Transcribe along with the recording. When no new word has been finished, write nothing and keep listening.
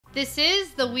This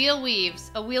is The Wheel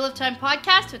Weaves, a Wheel of Time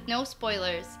podcast with no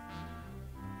spoilers.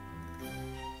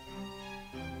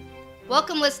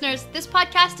 Welcome, listeners. This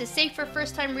podcast is safe for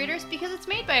first-time readers because it's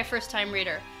made by a first-time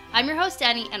reader. I'm your host,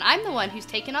 Annie, and I'm the one who's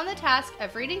taken on the task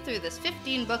of reading through this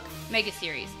 15-book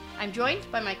mega-series. I'm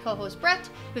joined by my co-host, Brett,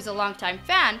 who's a longtime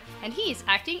fan, and he's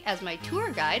acting as my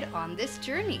tour guide on this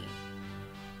journey.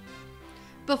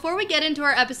 Before we get into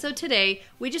our episode today,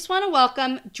 we just want to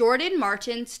welcome Jordan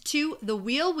Martins to the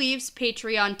Wheel Weaves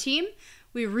Patreon team.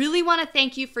 We really want to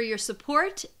thank you for your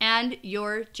support and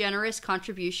your generous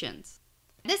contributions.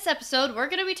 This episode, we're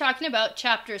going to be talking about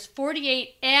chapters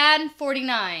 48 and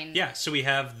 49. Yeah, so we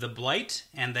have the Blight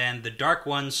and then the Dark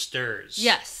One Stirs.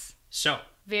 Yes. So.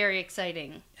 Very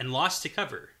exciting. And lots to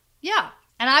cover. Yeah.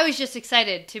 And I was just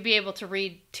excited to be able to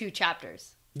read 2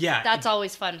 chapters. Yeah. That's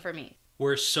always fun for me.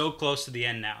 We're so close to the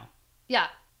end now. Yeah.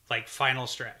 Like final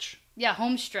stretch. Yeah,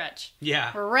 home stretch.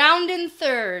 Yeah. We're rounding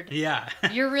third. Yeah.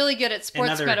 You're really good at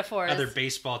sports metaphors. Other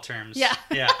baseball terms. Yeah.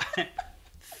 Yeah.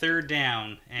 Third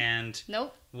down and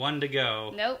nope. 1 to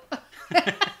go. Nope.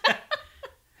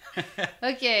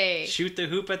 Okay. Shoot the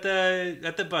hoop at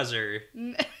the buzzer.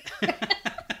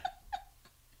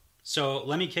 So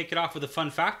let me kick it off with a fun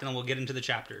fact and then we'll get into the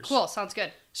chapters. Cool, sounds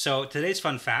good. So today's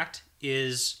fun fact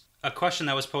is a question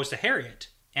that was posed to Harriet.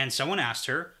 And someone asked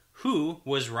her, who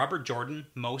was Robert Jordan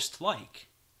most like?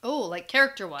 Oh, like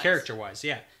character-wise? Character-wise,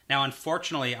 yeah. Now,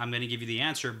 unfortunately, I'm going to give you the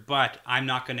answer, but I'm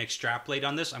not going to extrapolate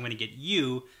on this. I'm going to get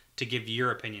you to give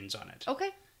your opinions on it. Okay.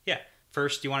 Yeah.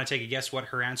 First, do you want to take a guess what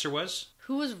her answer was?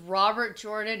 Who was Robert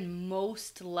Jordan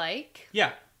most like?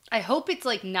 Yeah. I hope it's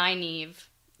like Nynaeve.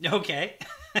 Okay.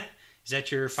 Is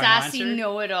that your final answer? Sassy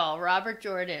know-it-all, Robert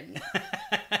Jordan.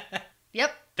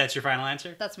 Yep. That's your final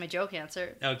answer? That's my joke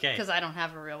answer. Okay. Because I don't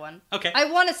have a real one. Okay. I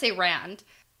want to say Rand,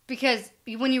 because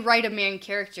when you write a main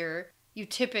character, you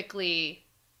typically...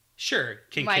 Sure,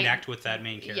 can connect with that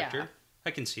main character. Yeah.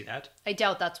 I can see that. I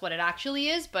doubt that's what it actually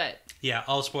is, but... Yeah,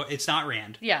 it's not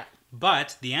Rand. Yeah.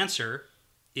 But the answer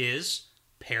is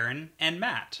Perrin and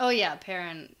Matt. Oh yeah,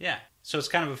 Perrin. Yeah. So it's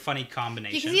kind of a funny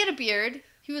combination. Because he had a beard.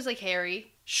 He was like hairy.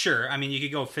 Sure. I mean, you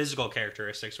could go physical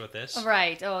characteristics with this.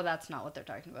 Right. Oh, that's not what they're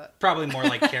talking about. Probably more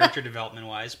like character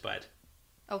development-wise, but...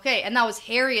 Okay, and that was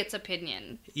Harriet's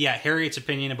opinion. Yeah, Harriet's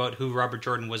opinion about who Robert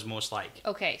Jordan was most like.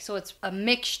 Okay, so it's a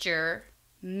mixture.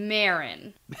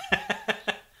 Marin.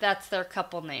 That's their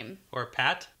couple name. Or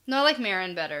Pat? No, I like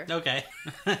Marin better. Okay.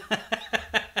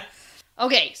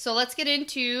 Okay, so let's get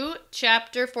into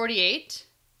chapter 48.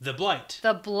 The Blight.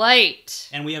 The Blight.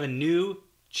 And we have a new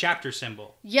chapter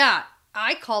symbol. Yeah,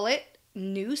 I call it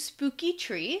New Spooky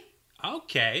Tree.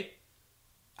 Okay.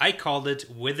 I called it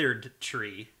Withered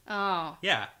Tree. Oh.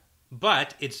 Yeah.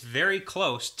 But it's very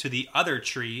close to the other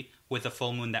tree with the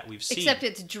full moon that we've seen. Except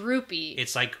it's droopy.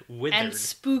 It's like withered. And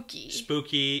spooky.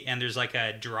 Spooky, and there's like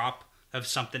a drop of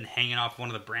something hanging off one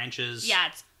of the branches. Yeah,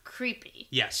 it's creepy.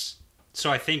 Yes.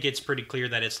 So I think it's pretty clear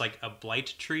that it's like a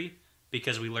blight tree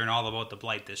because we learn all about the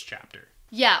blight this chapter.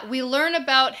 Yeah, we learn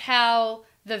about how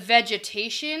the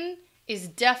vegetation is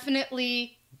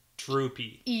definitely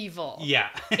droopy. Evil. Yeah.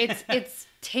 It's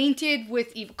tainted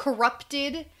with evil,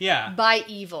 corrupted by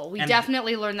evil. We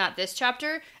definitely learn that this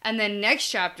chapter, and then next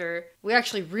chapter we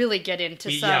actually really get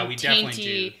into some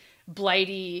tainty,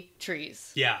 blighty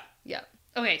trees. Yeah. Yeah.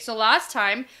 Okay, so last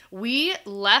time we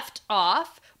left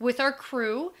off with our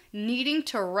crew needing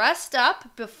to rest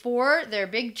up before their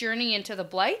big journey into the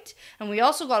Blight, and we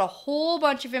also got a whole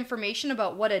bunch of information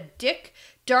about what a dick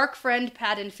dark friend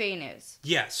Padden Fane is.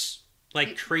 Yes.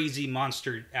 Like crazy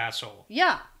monster asshole.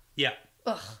 Yeah. Yeah.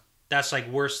 Ugh. That's like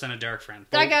worse than a dark friend.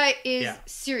 That guy is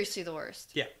seriously the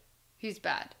worst. Yeah. He's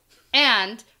bad.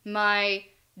 And my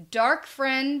dark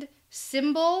friend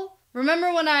symbol...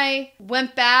 Remember when I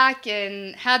went back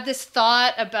and had this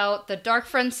thought about the dark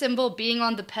friend symbol being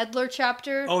on the peddler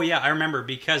chapter? Oh, yeah, I remember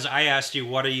because I asked you,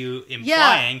 what are you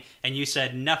implying? And you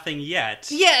said, nothing yet.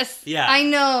 Yes. Yeah. I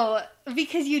know.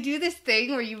 Because you do this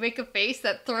thing where you make a face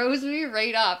that throws me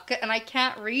right up and I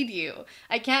can't read you.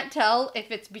 I can't tell if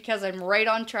it's because I'm right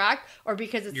on track or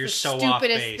because it's the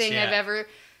stupidest thing I've ever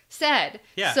said.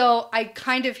 Yeah. So I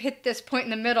kind of hit this point in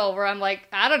the middle where I'm like,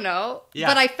 I don't know. Yeah.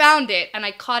 But I found it and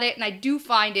I caught it and I do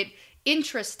find it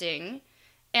interesting.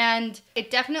 And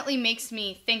it definitely makes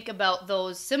me think about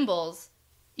those symbols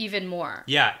even more.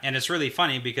 Yeah, and it's really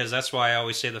funny because that's why I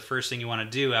always say the first thing you want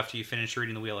to do after you finish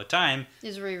reading The Wheel of Time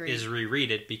is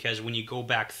reread it, because when you go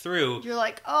back through, you're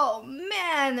like, oh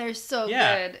man, they're so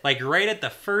good. Like right at the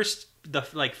first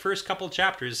couple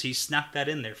chapters, he snuck that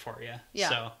in there for you.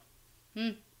 Yeah.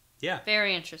 So, yeah.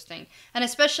 Very interesting. And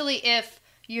especially if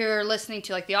you're listening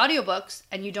to like the audiobooks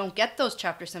and you don't get those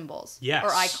chapter symbols. Yes.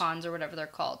 Or icons or whatever they're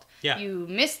called. Yeah. You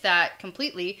miss that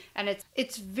completely, and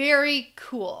it's very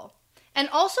cool. And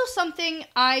also something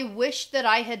I wish that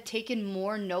I had taken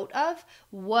more note of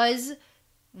was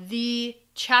the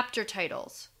chapter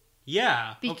titles.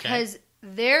 Yeah. Because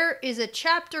there is a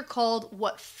chapter called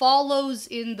What Follows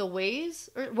in the Ways,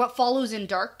 or What Follows in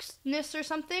Darkness or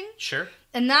something. Sure.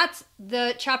 And that's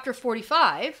the chapter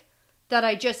 45 that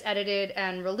I just edited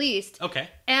and released. Okay.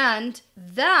 And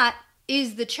that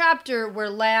is the chapter where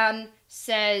Lan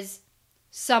says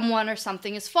someone or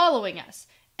something is following us.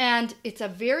 And it's a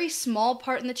very small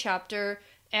part in the chapter,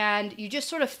 and you just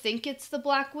sort of think it's the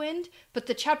Black Wind, but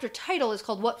the chapter title is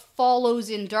called What Follows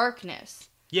in Darkness.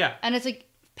 Yeah. And it's like,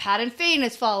 Padan Fain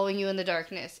is following you in the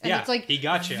darkness. And it's like he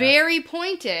got you. Very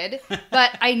pointed,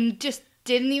 but I just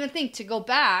didn't even think to go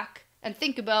back and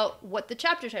think about what the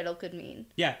chapter title could mean.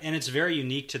 Yeah, and it's very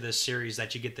unique to this series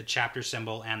that you get the chapter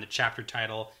symbol and the chapter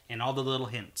title and all the little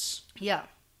hints. Yeah.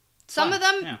 Some of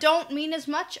them don't mean as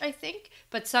much, I think,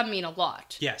 but some mean a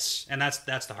lot. Yes, and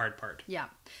that's the hard part. Yeah.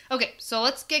 Okay, so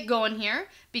let's get going here,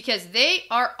 because they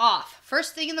are off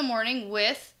first thing in the morning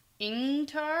with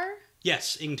Ingtar?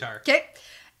 Yes, Ingtar. Okay.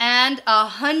 And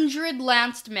 100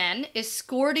 lanced men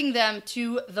escorting them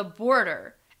to the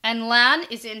border. And Lan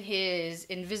is in his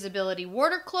invisibility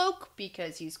warder cloak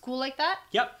because he's cool like that.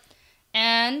 Yep.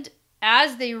 And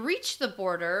as they reach the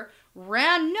border,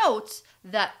 Rand notes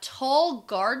that tall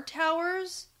guard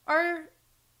towers are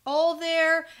all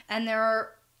there, and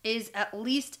there is at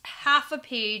least half a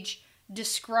page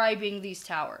describing these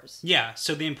towers. Yeah,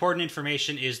 so the important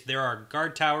information is there are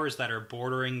guard towers that are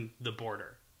bordering the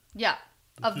border. Yeah.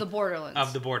 Of the borderlands.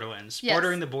 Of the borderlands. Yes.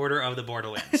 Bordering the border of the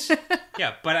borderlands.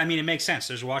 Yeah, but I mean, it makes sense.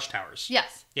 There's watchtowers.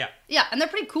 Yes. Yeah. Yeah, and they're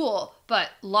pretty cool, but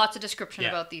lots of description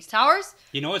about these towers.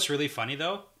 You know what's really funny,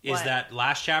 though? Is What? that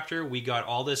last chapter, we got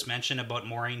all this mention about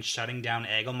Moiraine shutting down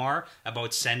Agelmar,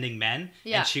 about sending men.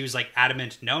 Yeah. And she was like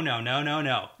adamant, no,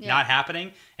 Yeah. not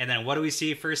happening. And then what do we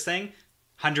see first thing?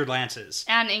 100 lances.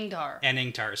 And Ingtar. And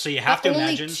Ingtar. So you have but to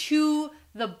imagine... only to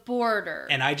the border.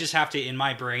 And I just have to, in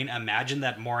my brain, imagine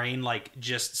that Moiraine, like,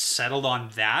 just settled on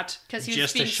that because he was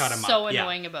just being to shut him so up.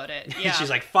 annoying about it. Yeah. And she's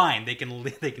like, fine, they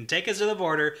can take us to the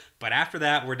border, but after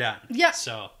that, we're done. Yeah,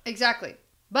 so exactly.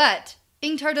 But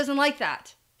Ingtar doesn't like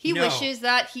that. He No. wishes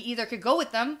that he either could go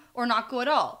with them or not go at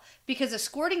all. Because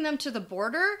escorting them to the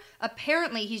border,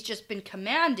 apparently he's just been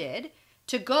commanded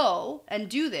to go and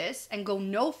do this and go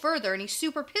no further, and he's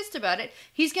super pissed about it.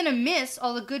 He's going to miss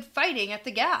all the good fighting at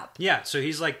the Gap. Yeah, so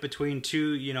he's like between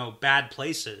two, bad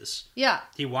places. Yeah.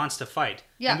 He wants to fight.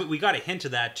 Yeah. And we got a hint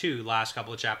of that too last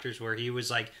couple of chapters where he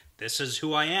was like, this is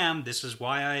who I am, this is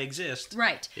why I exist.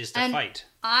 Right. Is to and fight.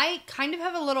 I kind of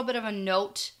have a little bit of a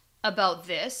note about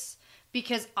this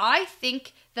because I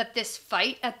think that this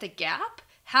fight at the Gap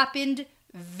happened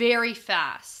very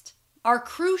fast. Our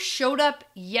crew showed up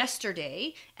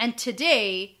yesterday, and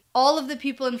today, all of the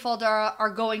people in Faldara are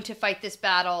going to fight this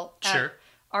battle. Sure.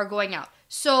 Are going out.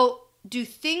 So, do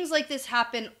things like this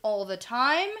happen all the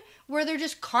time, where they're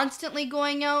just constantly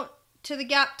going out to the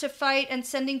Gap to fight and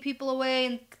sending people away,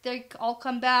 and they all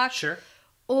come back? Sure.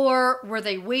 Or were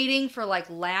they waiting for,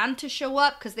 Lan to show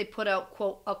up, because they put out,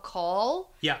 quote, a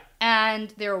call? Yeah.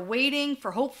 And they're waiting for,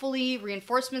 hopefully,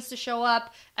 reinforcements to show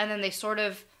up, and then they sort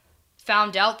of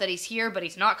found out that he's here, but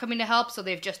he's not coming to help, so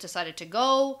they've just decided to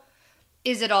go.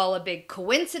 Is it all a big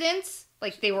coincidence?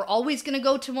 Like, they were always going to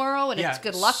go tomorrow, and it's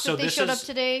good luck that they showed up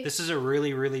today? This is a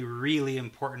really, really, really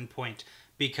important point,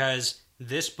 because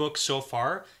this book so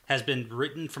far has been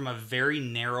written from a very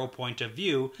narrow point of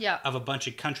view of a bunch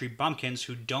of country bumpkins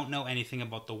who don't know anything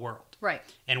about the world. Right.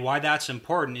 And why that's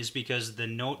important is because the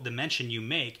mention you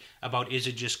make about is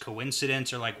it just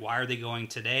coincidence or why are they going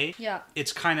today? Yeah.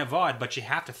 It's kind of odd, but you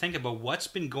have to think about what's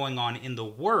been going on in the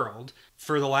world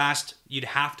for the last, you'd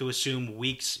have to assume,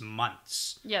 weeks,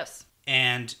 months. Yes.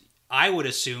 And I would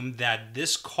assume that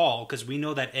this call, because we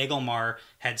know that Agelmar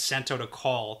had sent out a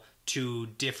call to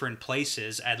different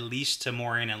places, at least to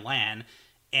Moiraine and Lan,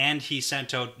 and he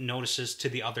sent out notices to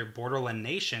the other borderland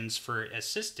nations for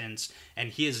assistance, and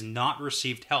he has not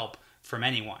received help from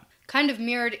anyone. Kind of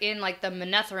mirrored in, the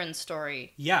Manetheren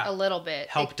story. Yeah. A little bit.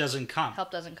 Help doesn't come.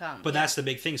 Help doesn't come. But that's the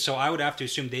big thing. So I would have to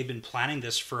assume they've been planning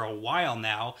this for a while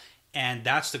now, and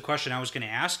that's the question I was going to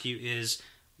ask you is,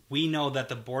 we know that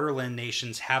the borderland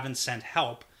nations haven't sent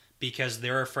help because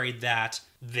they're afraid that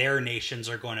their nations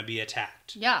are going to be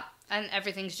attacked. Yeah. And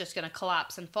everything's just going to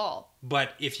collapse and fall.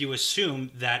 But if you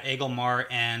assume that Agelmar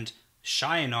and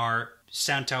Shienar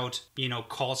sent out,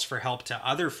 calls for help to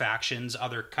other factions,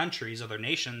 other countries, other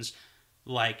nations,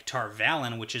 like Tar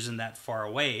Valon, which isn't that far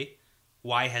away,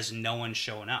 why has no one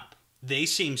shown up? They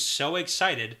seem so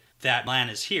excited that Lan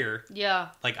is here. Yeah.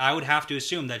 Like, I would have to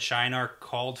assume that Shinar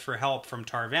called for help from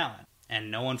Tar Valon,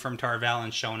 and no one from Tar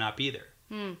Valon's shown up either.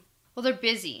 Well, they're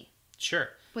busy. Sure.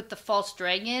 With the false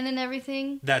dragon and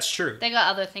everything. That's true. They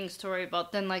got other things to worry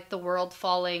about than, like, the world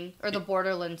falling or the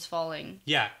borderlands falling.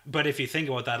 Yeah, but if you think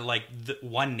about that, like, the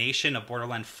one nation of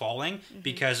Borderland falling,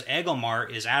 because Egelmar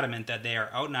is adamant that they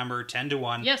are outnumbered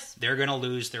 10-1. Yes. They're going to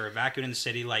lose. They're evacuating the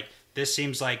city. Like, this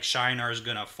seems like Shinar is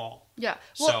going to fall. Yeah.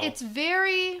 Well, it's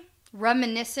very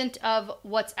reminiscent of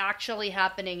what's actually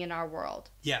happening in our world.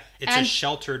 Yeah, it's a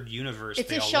sheltered universe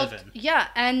they all live in. Yeah,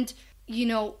 and... You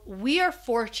know, we are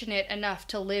fortunate enough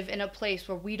to live in a place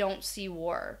where we don't see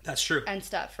war. That's true. And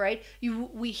stuff, right?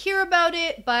 We hear about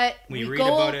it, but we read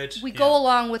about it. We go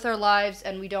along with our lives,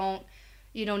 and we don't,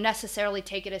 necessarily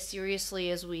take it as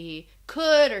seriously as we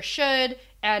could or should.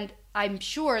 And I'm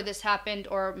sure this happened,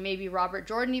 or maybe Robert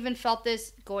Jordan even felt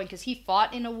this going, because he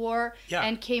fought in a war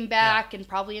and came back and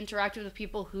probably interacted with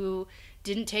people who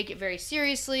didn't take it very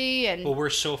seriously, and we're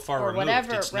so far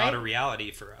removed, it's not a reality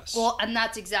for us. Well, and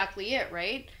that's exactly it,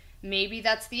 right? Maybe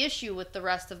that's the issue with the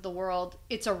rest of the world.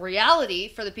 It's a reality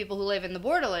for the people who live in the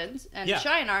Borderlands and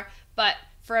Shinar, but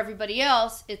for everybody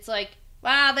else, it's like,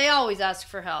 wow, they always ask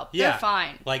for help. They're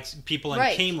fine. Like people in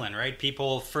Camelin, right?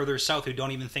 People further south who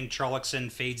don't even think Trollocs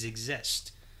and Fades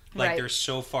exist. Like, they're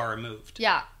so far removed.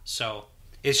 Yeah. So,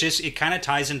 it's just, it kind of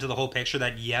ties into the whole picture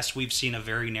that, yes, we've seen a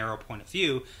very narrow point of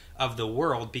view of the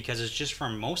world, because it's just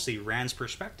from mostly Rand's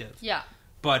perspective. Yeah.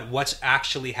 But what's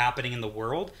actually happening in the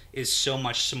world is so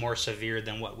much more severe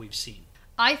than what we've seen.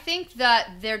 I think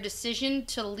that their decision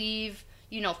to leave,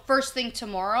 first thing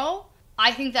tomorrow,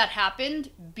 I think that happened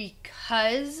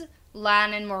because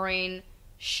Lan and Moraine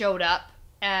showed up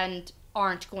and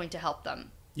aren't going to help them.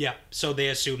 Yeah, so they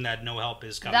assume that no help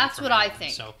is coming. That's what anyone. I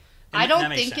think. So, I don't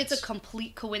think it's a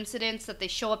complete coincidence that they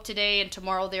show up today and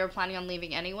tomorrow they were planning on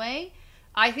leaving anyway.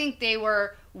 I think they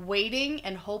were waiting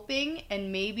and hoping,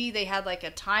 and maybe they had like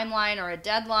a timeline or a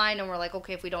deadline and were like,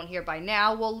 okay, if we don't hear by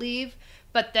now, we'll leave.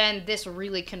 But then this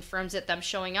really confirms it, them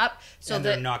showing up. So and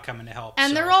they're not coming to help.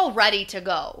 And they're all ready to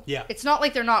go. Yeah. It's not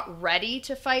like they're not ready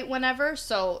to fight whenever,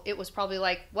 so it was probably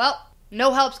like, well,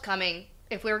 no help's coming.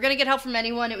 If we were going to get help from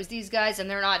anyone, it was these guys, and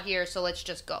they're not here, so let's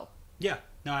just go. Yeah,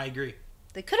 no, I agree.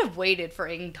 They could have waited for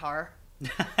Ingtar,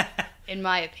 in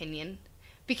my opinion,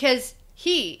 because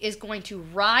he is going to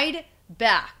ride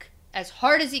back as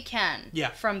hard as he can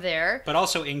from there. But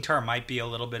also Ingtar might be a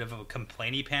little bit of a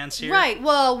complainy pants here. Right,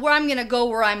 well, where I'm going to go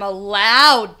where I'm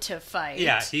allowed to fight.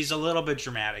 Yeah, he's a little bit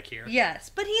dramatic here.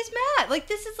 Yes, but he's mad. Like,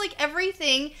 this is like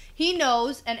everything he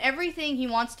knows and everything he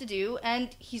wants to do,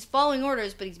 and he's following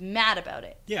orders, but he's mad about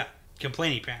it. Yeah,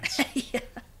 complainy pants. Yeah.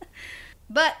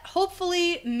 But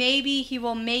hopefully, maybe he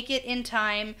will make it in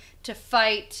time to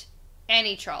fight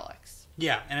any Trollocs.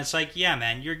 Yeah, and it's like, yeah,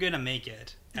 man, you're going to make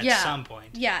it at some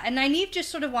point. Yeah, and Nynaeve just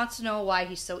sort of wants to know why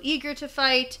he's so eager to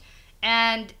fight,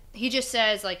 and he just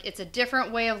says, like, it's a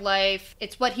different way of life.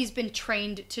 It's what he's been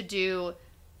trained to do.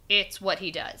 It's what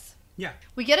he does. Yeah.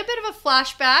 We get a bit of a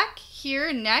flashback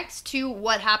here next to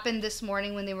what happened this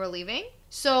morning when they were leaving.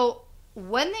 So,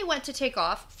 when they went to take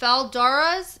off,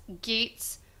 Faldara's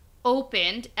gates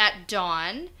opened at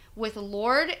dawn, with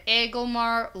Lord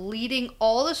Egelmar leading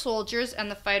all the soldiers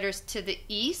and the fighters to the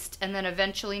east and then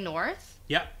eventually north.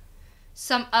 Yep.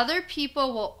 Some other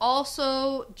people will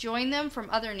also join them from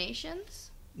other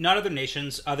nations. Not other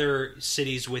nations, other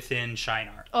cities within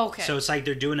Shinar. Okay. So it's like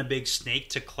they're doing a big snake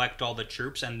to collect all the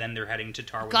troops, and then they're heading to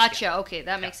Tarwin's Gotcha. Gap. Okay,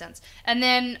 that makes sense. And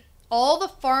then all the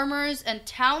farmers and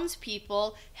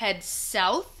townspeople head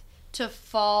south to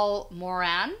Fal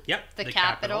Moran, the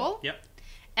capital. Yep.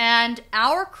 And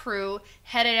our crew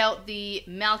headed out the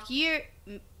Malkier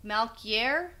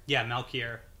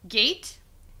gate.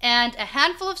 And a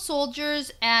handful of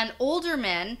soldiers and older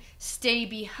men stay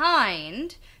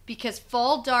behind because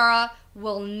Fal Dara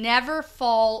will never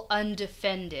fall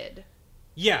undefended.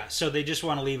 Yeah, so they just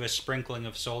want to leave a sprinkling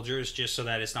of soldiers just so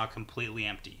that it's not completely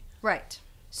empty. Right.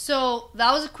 So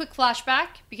that was a quick flashback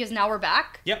because now we're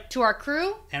back to our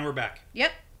crew. And we're back.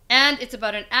 Yep. And it's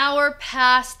about an hour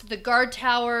past the guard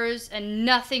towers and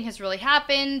nothing has really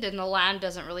happened and the land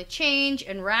doesn't really change.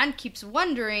 And Rand keeps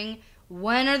wondering,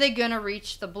 when are they going to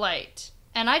reach the Blight?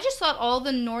 And I just thought all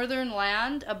the northern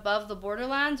land above the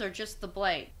borderlands are just the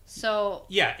Blight. So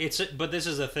yeah, but this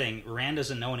is the thing. Rand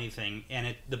doesn't know anything,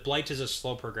 and the Blight is a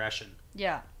slow progression.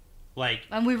 Yeah. Like,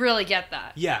 and we really get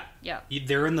that. Yeah. Yeah.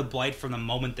 They're in the Blight from the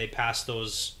moment they pass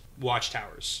those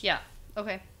watchtowers. Yeah.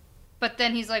 Okay. But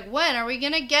then he's like, when are we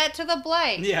going to get to the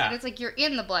Blight? Yeah. And it's like, you're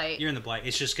in the Blight. You're in the Blight.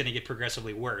 It's just going to get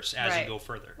progressively worse as you go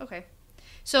further. Okay.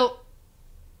 So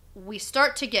we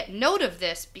start to get note of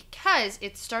this because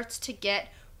it starts to get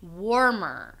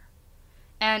warmer.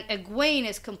 And Egwene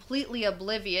is completely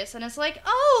oblivious and is like,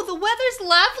 oh, the weather's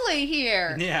lovely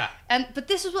here. Yeah. But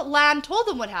this is what Lan told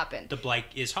them would happen. The Blight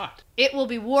is hot. It will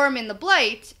be warm in the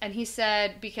Blight. And he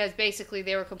said, because basically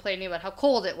they were complaining about how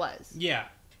cold it was. Yeah.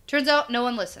 Turns out no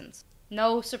one listens.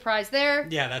 No surprise there.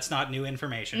 Yeah, that's not new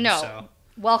information. No. So.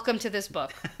 Welcome to this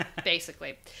book,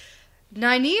 basically.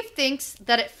 Nynaeve thinks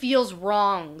that it feels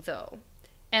wrong, though.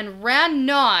 And Rand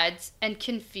nods and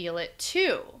can feel it,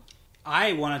 too.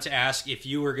 I wanted to ask if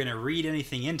you were going to read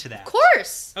anything into that. Of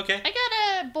course. Okay. I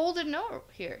got a bolded note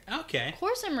here. Okay. Of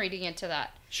course I'm reading into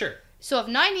that. Sure. So if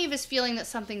Nynaeve is feeling that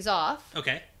something's off...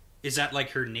 Okay. Is that like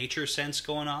her nature sense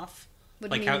going off? What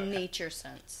do you mean nature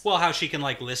sense? Well, how she can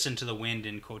like listen to the wind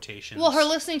in quotations. Well, her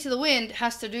listening to the wind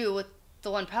has to do with the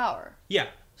one power. Yeah.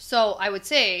 So I would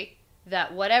say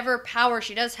that whatever power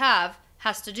she does have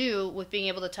has to do with being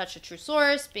able to touch the true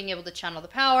source, being able to channel the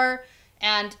power...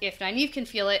 And if Nynaeve can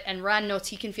feel it, and Rand knows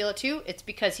he can feel it too, it's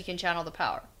because he can channel the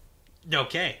power.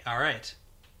 Okay, all right.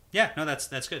 Yeah, no,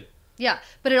 that's good. Yeah,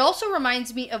 but it also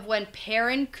reminds me of when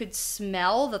Perrin could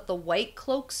smell that the White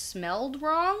Cloak smelled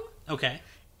wrong. Okay.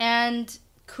 And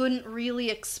couldn't really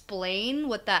explain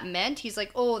what that meant. He's like,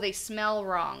 oh, they smell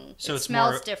wrong. So it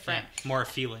smells more, different. Yeah, more a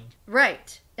feeling.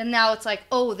 Right. And now it's like,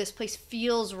 oh, this place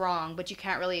feels wrong, but you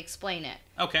can't really explain it.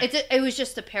 Okay. It was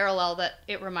just a parallel that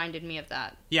it reminded me of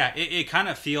that. Yeah, it kind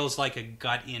of feels like a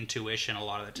gut intuition a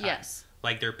lot of the time. Yes.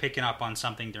 Like they're picking up on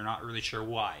something, they're not really sure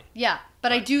why. Yeah,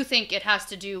 but I do think it has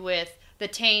to do with the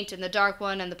taint and the Dark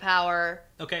One and the power.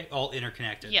 Okay, all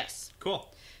interconnected. Yes.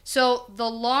 Cool. So the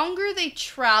longer they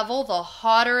travel, the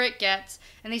hotter it gets,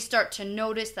 and they start to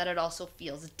notice that it also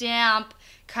feels damp,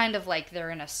 kind of like they're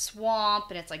in a swamp,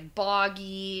 and it's like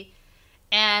boggy.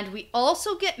 And we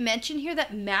also get mentioned here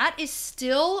that Matt is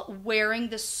still wearing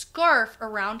the scarf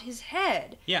around his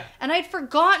head. Yeah. And I'd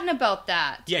forgotten about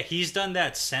that. Yeah, he's done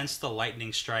that since the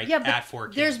lightning strike at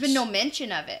Fort Kings. There's been no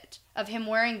mention of it, of him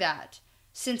wearing that,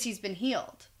 since he's been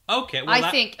healed. Okay, well,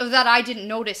 I think that I didn't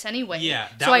notice anyway. Yeah,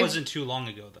 that wasn't too long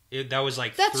ago, though. That was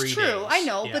like 3 days. That's true, I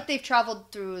know, yeah. but they've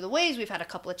traveled through the ways. We've had a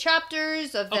couple of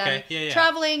chapters of them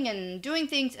traveling and doing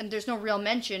things, and there's no real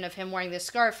mention of him wearing this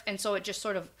scarf, and so it just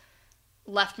sort of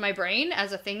left my brain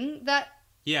as a thing that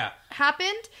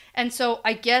happened. And so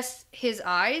I guess his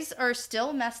eyes are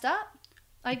still messed up.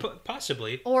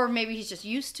 Possibly. Or maybe he's just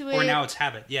used to it. Or now it's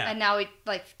habit, yeah. And now he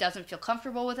doesn't feel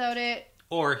comfortable without it.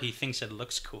 Or he thinks it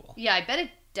looks cool. Yeah, I bet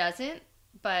it doesn't,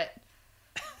 but...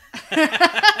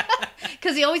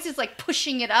 Because he always is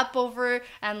pushing it up over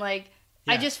and I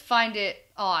just find it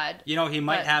odd. He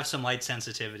might have some light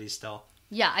sensitivity still.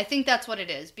 Yeah, I think that's what it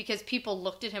is, because people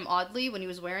looked at him oddly when he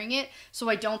was wearing it, so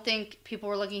I don't think people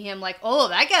were looking at him like, oh,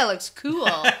 that guy looks cool.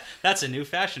 That's a new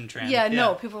fashion trend. Yeah,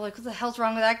 no, people were like, what the hell's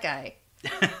wrong with that guy?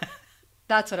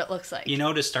 That's what it looks like.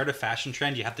 To start a fashion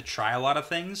trend, you have to try a lot of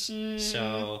things,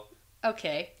 so...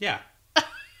 Okay. Yeah.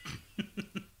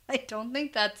 I don't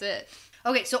think that's it.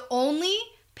 Okay, so only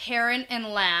Perrin and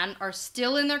Lan are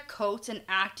still in their coats and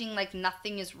acting like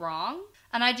nothing is wrong,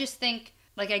 and I just think...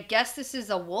 I guess this is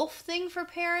a wolf thing for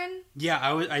Perrin? Yeah,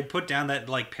 I put down that,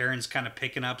 Perrin's kind of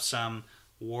picking up some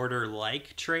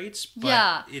warder-like traits,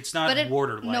 but it's not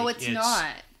warder-like. No, it's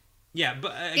not. Yeah,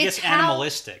 but I guess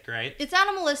animalistic, right? It's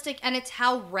animalistic, and it's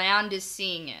how Rand is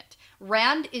seeing it.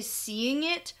 Rand is seeing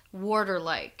it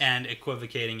warder-like. And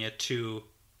equivocating it to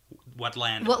what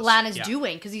Lan is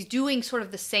doing, because he's doing sort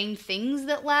of the same things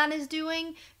that Lan is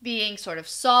doing, being sort of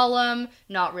solemn,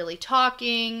 not really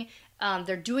talking...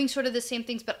 they're doing sort of the same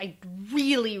things, but I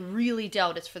really, really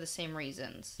doubt it's for the same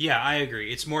reasons. Yeah, I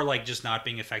agree. It's more like just not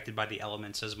being affected by the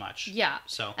elements as much. Yeah.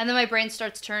 So. And then my brain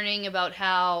starts turning about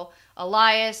how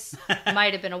Elias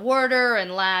might have been a warder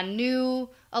and Lan knew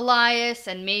Elias,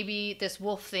 and maybe this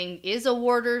wolf thing is a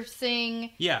warder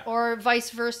thing. Yeah. Or vice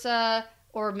versa.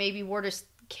 Or maybe warders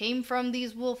came from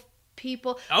these wolf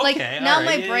people. Okay, now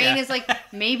my brain is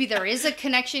maybe there is a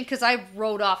connection, because I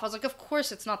wrote off. I was like, of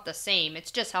course it's not the same.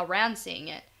 It's just how Rand's seeing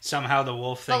it. Somehow the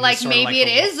wolf thing is maybe it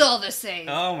is all the same.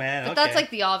 Oh, man, But that's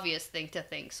the obvious thing to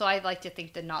think. So I like to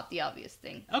think not the obvious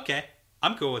thing. Okay,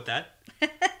 I'm cool with that.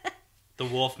 The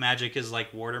wolf magic is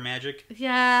like warder magic?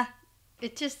 Yeah,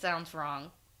 it just sounds wrong.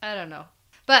 I don't know.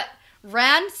 But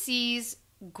Rand sees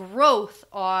growth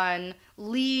on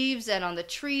leaves and on the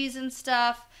trees and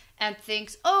stuff, and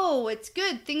thinks, oh, it's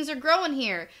good, things are growing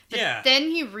here. But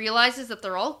then he realizes that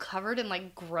they're all covered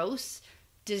in, gross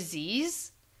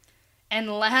disease. And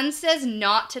Lan says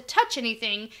not to touch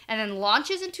anything, and then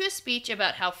launches into a speech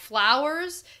about how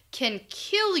flowers can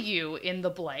kill you in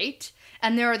the Blight,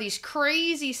 and there are these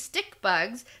crazy stick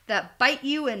bugs that bite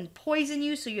you and poison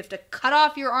you, so you have to cut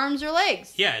off your arms or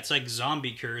legs. Yeah, it's like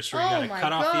zombie curse where you gotta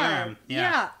cut off the arm.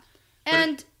 Yeah.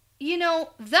 And, that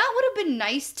would have been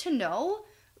nice to know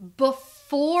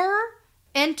before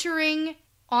entering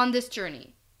on this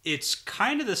journey. It's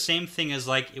kind of the same thing as,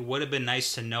 like, it would have been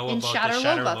nice to know about the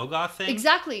Shatter Logoth thing.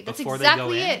 Exactly. That's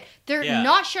exactly it. They're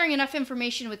not sharing enough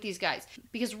information with these guys.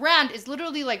 Because Rand is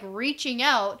literally, like, reaching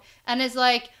out and is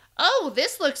like, oh,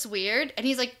 this looks weird. And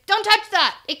he's like, don't touch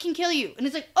that. It can kill you. And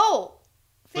he's like, oh,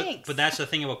 thanks. But that's the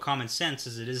thing about common sense,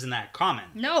 is it isn't that common.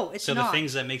 No, it's not. So the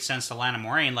things that make sense to Lana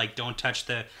Moraine, like, don't touch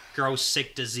the gross,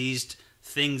 sick, diseased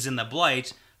things in the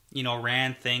Blight,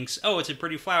 Rand thinks, oh, it's a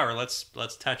pretty flower, let's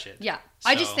touch it. Yeah. So.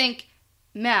 I just think,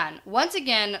 man, once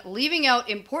again, leaving out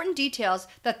important details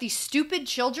that these stupid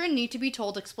children need to be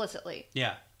told explicitly.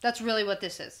 Yeah. That's really what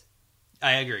this is.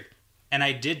 I agree. And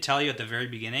I did tell you at the very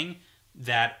beginning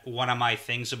that one of my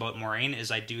things about Moraine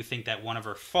is I do think that one of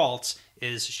her faults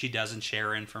is she doesn't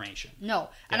share information. No. Yeah.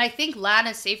 And I think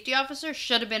Lana's safety officer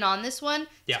should have been on this one,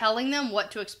 telling them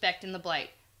what to expect in the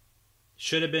Blight.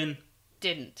 Should have been.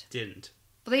 Didn't.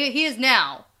 But he is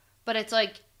now. But it's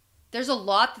like, there's a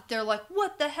lot that they're like,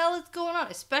 what the hell is going on?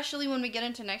 Especially when we get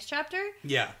into next chapter.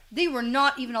 Yeah. They were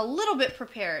not even a little bit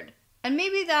prepared. And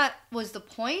maybe that was the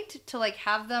point, to like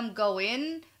have them go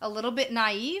in a little bit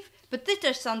naive. But this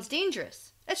just sounds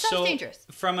dangerous. It sounds dangerous.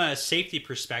 From a safety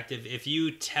perspective, if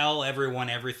you tell everyone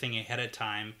everything ahead of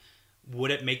time,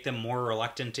 would it make them more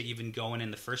reluctant to even go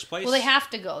in the first place? Well, they have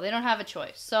to go. They don't have a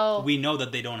choice. So we know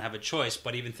that they don't have a choice,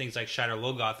 but even things like Shatter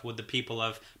Logoth, would the people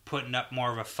have put up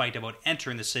more of a fight about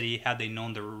entering the city had they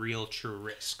known the real true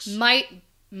risks?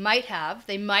 Might have.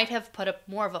 They might have put up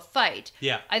more of a fight.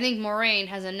 Yeah. I think Moraine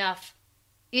has enough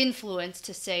influence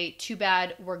to say, too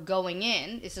bad, we're going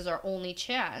in. This is our only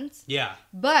chance. Yeah.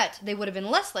 But they would have been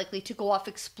less likely to go off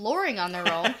exploring on their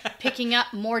own, picking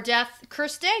up more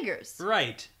cursed daggers.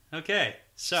 Right. Okay.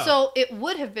 So it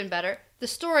would have been better. The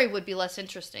story would be less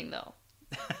interesting, though.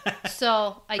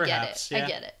 So I Perhaps, get it. yeah. I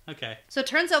get it. Okay. So it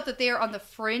turns out that they are on the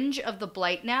fringe of the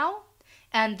Blight now.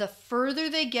 And the further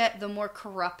they get, the more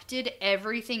corrupted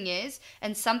everything is.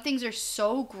 And some things are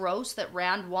so gross that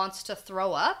Rand wants to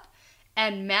throw up.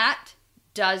 And Matt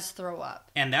does throw up.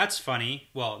 And that's funny.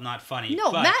 Well, not funny.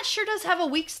 No, but Matt sure does have a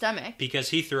weak stomach. Because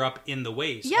he threw up in the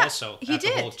ways also. He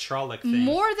did. The whole Trolloc thing.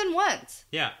 More than once.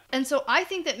 Yeah. And so I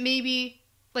think that maybe,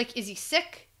 like, is he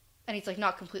sick? And he's, like,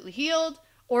 not completely healed?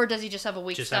 Or does he just have a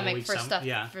weak stomach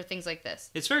for things like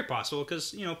this? It's very possible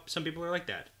because, some people are like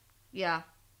that. Yeah.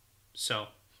 So.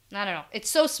 I don't know. It's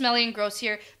so smelly and gross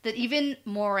here that even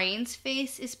Moraine's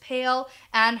face is pale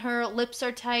and her lips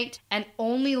are tight. And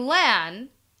only Lan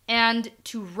and,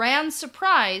 to Rand's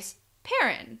surprise,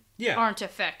 Perrin aren't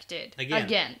affected.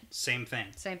 Again. Same thing.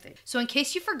 So in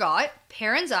case you forgot,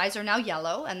 Perrin's eyes are now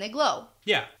yellow and they glow.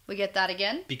 Yeah. We get that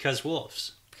again? Because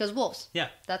wolves. Yeah.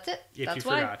 That's it. That's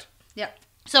why. Forgot. Yeah.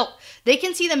 So they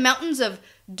can see the mountains of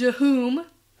Doom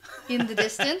in the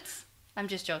distance. I'm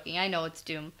just joking. I know it's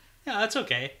Doom. Yeah, that's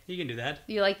okay. You can do that.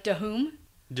 You like Doom?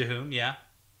 Doom, yeah.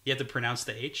 You have to pronounce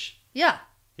the H? Yeah.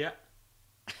 Yeah.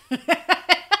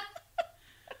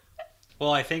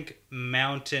 Well, I think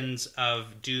Mountains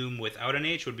of Doom without an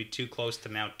H would be too close to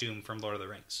Mount Doom from Lord of the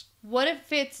Rings. What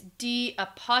if it's D''HOOM?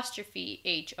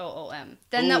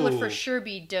 Then that would for sure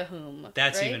be Doom.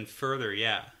 That's right? even further,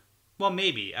 yeah. Well,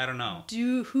 maybe. I don't know.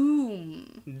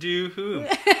 Doom.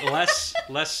 Less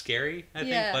scary, I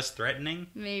think. Less threatening.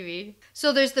 Maybe.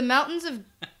 So there's the Mountains of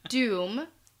Doom,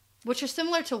 which are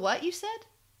similar to what you said?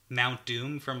 Mount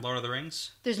Doom from Lord of the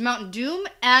Rings. There's Mount Doom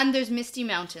and there's Misty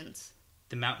Mountains.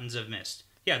 The Mountains of Mist.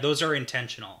 Yeah, those are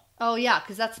intentional. Oh, yeah,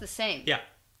 because that's the same. Yeah.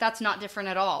 That's not different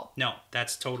at all. No,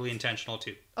 that's totally intentional,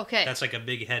 too. Okay. That's like a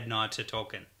big head nod to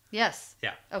Tolkien. Yes.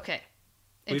 Yeah. Okay.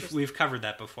 We've covered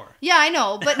that before. Yeah, I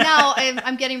know, but now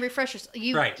I'm getting refreshers.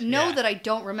 You know that I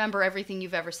don't remember everything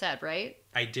you've ever said, right?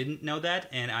 I didn't know that,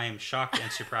 and I am shocked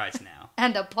and surprised now.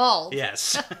 And appalled.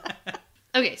 Yes.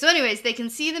 Okay, so anyways, they can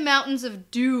see the Mountains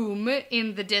of Doom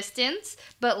in the distance,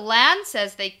 but Lan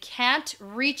says they can't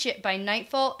reach it by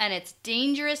nightfall, and it's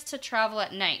dangerous to travel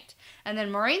at night. And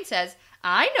then Moraine says,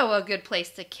 I know a good place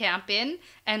to camp in,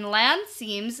 and Lan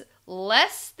seems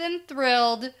less than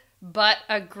thrilled, but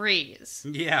agrees.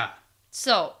 Yeah.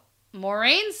 So,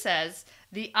 Moraine says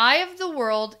the eye of the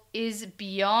world is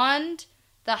beyond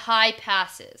the high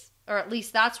passes. Or at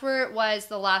least that's where it was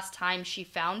the last time she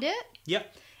found it.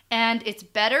 Yep. And it's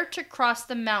better to cross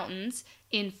the mountains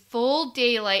in full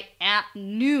daylight at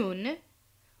noon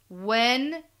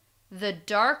when the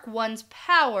Dark One's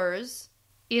powers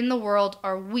in the world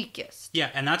are weakest. Yeah,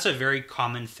 and that's a very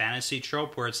common fantasy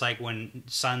trope where it's like when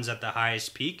sun's at the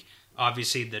highest peak,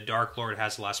 obviously the Dark Lord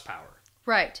has less power.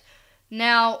 Right.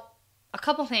 Now, a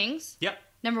couple things. Yep.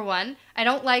 Number one, I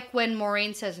don't like when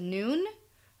Moiraine says noon.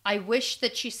 I wish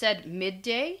that she said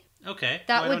midday. Okay.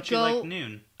 That Why would don't you like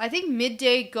noon? I think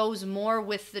midday goes more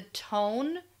with the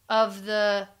tone of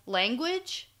the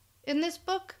language in this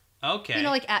book. Okay. You know,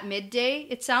 like at midday.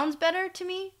 It sounds better to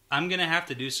me. I'm going to have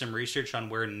to do some research on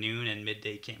where noon and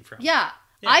midday came from. Yeah.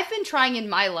 I've been trying in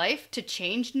my life to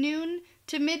change noon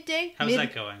to midday. How's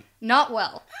that going? Not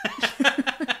well.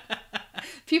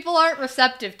 People aren't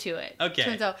receptive to it. Okay.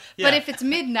 Turns out. Yeah. But if it's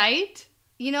midnight,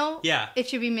 you know, it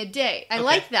should be midday. I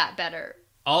like that better.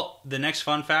 The next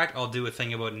fun fact, I'll do a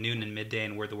thing about noon and midday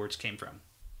and where the words came from.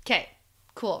 Okay.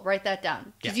 Cool. Write that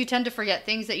down. Because you tend to forget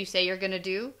things that you say you're going to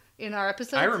do in our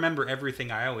episodes. I remember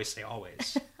everything I always say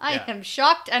always. I am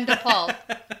shocked and appalled.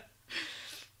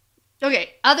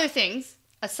 Okay. Other things,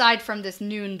 aside from this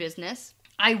noon business,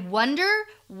 I wonder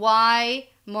why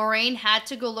Moiraine had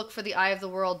to go look for the Eye of the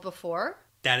World before.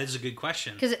 That is a good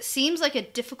question. Because it seems like a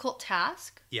difficult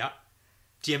task. Yeah.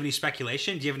 Do you have any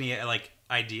speculation? Do you have any,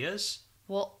 ideas?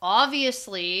 Well,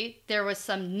 obviously, there was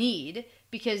some need,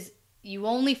 because you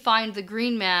only find the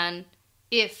Green Man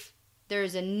if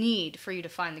there's a need for you to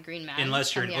find the Green Man.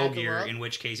 Unless you're an Ogier, in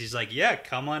which case he's like, yeah,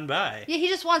 come on by. Yeah, he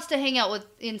just wants to hang out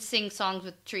and sing songs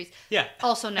with trees. Yeah.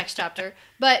 Also next chapter.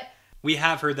 But we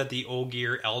have heard that the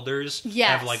Ogier elders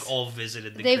have all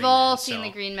visited the Green Man. They've all seen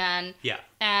the Green Man. Yeah.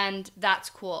 And that's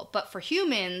cool. But for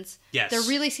humans, there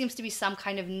really seems to be some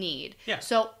kind of need. Yeah.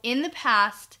 So in the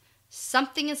past,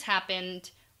 something has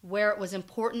happened where it was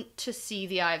important to see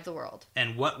the Eye of the World.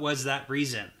 And what was that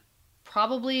reason?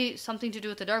 Probably something to do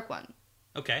with the Dark One.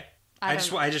 Okay. I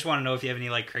just want to know if you have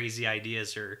any crazy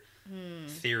ideas or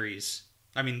theories.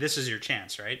 I mean, this is your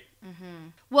chance, right? Mm-hmm.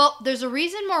 Well, there's a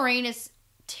reason Moiraine is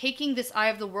taking this Eye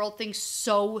of the World thing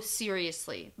so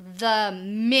seriously. The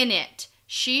minute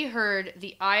she heard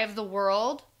the Eye of the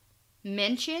World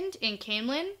mentioned in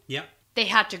Caemlyn, they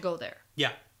had to go there.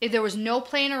 Yeah. There was no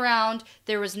playing around.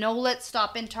 There was no let's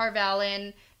stop in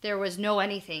Tarvalin. There was no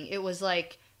anything. It was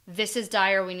like, this is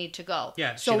dire, we need to go.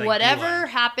 Yeah. So whatever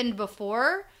happened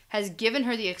before has given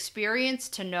her the experience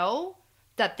to know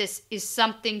that this is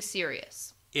something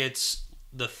serious. It's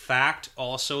the fact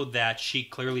also that she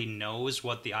clearly knows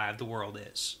what the Eye of the World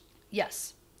is.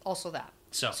 Yes. Also that.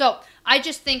 So I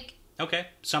just think... Okay.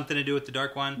 Something to do with the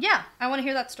Dark One? Yeah. I want to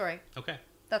hear that story. Okay.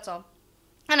 That's all.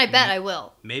 And I bet I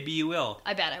will. Maybe you will.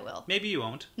 I bet I will. Maybe you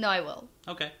won't. No, I will.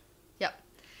 Okay. Yep.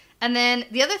 And then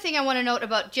the other thing I want to note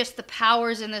about just the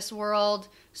powers in this world,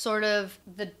 sort of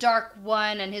the Dark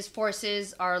One and his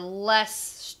forces are less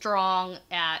strong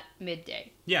at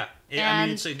midday. Yeah. I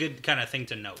mean, it's a good kind of thing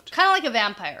to note. Kind of like a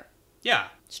vampire. Yeah.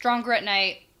 Stronger at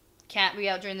night, can't be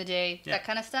out during the day, that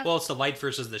kind of stuff. Well, it's the light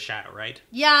versus the shadow, right?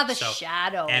 Yeah, the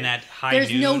shadow. And at high There's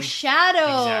noon... no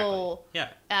shadow Exactly. Yeah.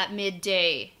 at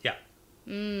midday. Yeah.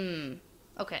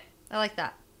 Okay. I like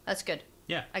that. That's good.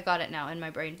 Yeah. I got it now in my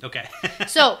brain. Okay.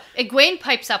 So, Egwene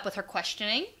pipes up with her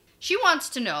questioning. She wants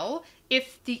to know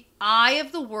if the Eye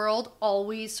of the World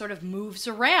always sort of moves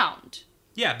around.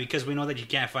 Yeah, because we know that you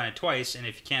can't find it twice, and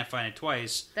if you can't find it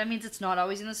twice... That means it's not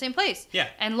always in the same place. Yeah.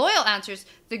 And Loyal answers,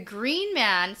 the Green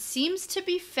Man seems to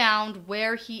be found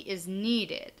where he is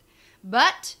needed,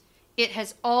 but it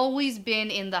has always been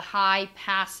in the high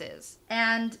passes.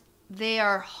 And they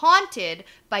are haunted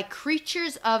by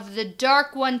creatures of the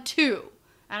Dark One too.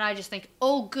 And I just think,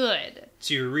 oh, good.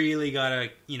 So you really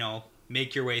gotta,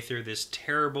 make your way through this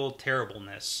terrible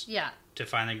terribleness. Yeah. To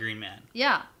find the Green Man.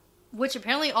 Yeah. Which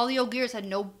apparently all the Ogiers had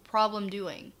no problem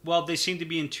doing. Well, they seem to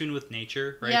be in tune with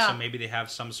nature, right? Yeah. So maybe they have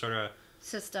some sort of...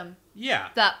 system. Yeah.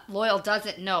 That Loyal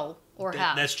doesn't know or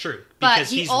have. That's true. But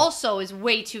he also is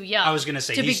way too young. I was going to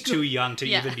say, he's too young to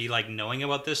even be, knowing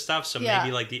about this stuff. So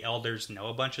maybe, the elders know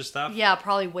a bunch of stuff. Yeah,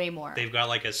 probably way more. They've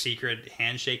got, a secret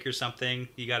handshake or something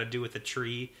you got to do with a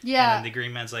tree. Yeah. And then the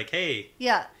Green Man's like, hey.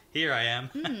 Yeah. Here I am.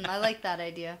 I like that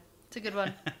idea. It's a good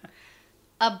one.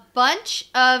 A bunch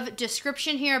of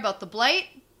description here about the Blight.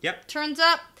 Yep. Turns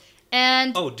up.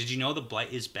 And... Oh, did you know the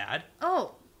Blight is bad?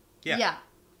 Oh. Yeah.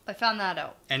 I found that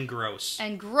out. And gross.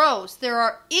 There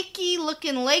are icky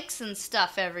looking lakes and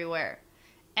stuff everywhere.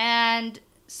 And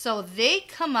so they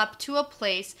come up to a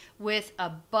place with a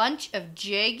bunch of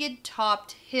jagged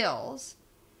topped hills.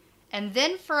 And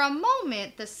then for a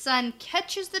moment, the sun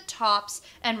catches the tops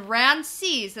and Rand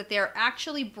sees that they are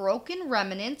actually broken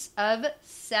remnants of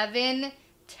 7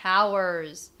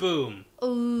 towers. Boom.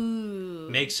 Ooh.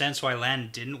 Makes sense why Lan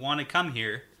didn't want to come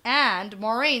here. And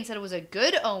Moraine said it was a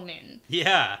good omen.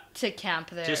 Yeah. To camp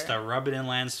there. Just to rub it in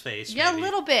Lan's face. Yeah, maybe. A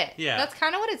little bit. Yeah. That's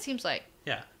kind of what it seems like.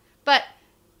 Yeah. But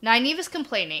Nynaeve's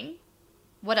complaining.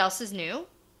 What else is new?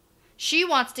 She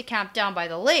wants to camp down by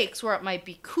the lakes where it might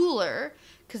be cooler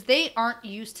because they aren't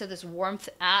used to this warmth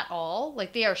at all.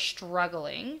 Like, they are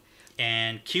struggling.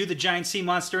 And cue the giant sea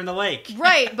monster in the lake.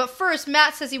 Right, but first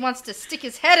Matt says he wants to stick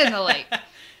his head in the lake.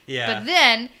 Yeah. But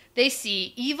then they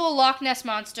see evil Loch Ness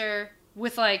monster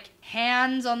with, like,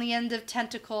 hands on the end of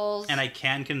tentacles. And I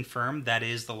can confirm that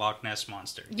is the Loch Ness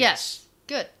monster. Yes.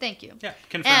 Good, thank you. Yeah,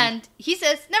 confirmed. And he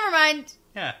says, never mind.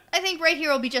 Yeah. I think right here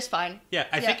will be just fine. Yeah,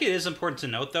 I think it is important to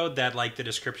note, though, that, like, the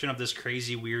description of this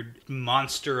crazy, weird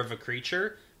monster of a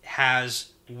creature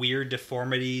has weird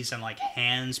deformities and, like,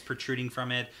 hands protruding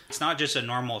from it. It's not just a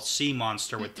normal sea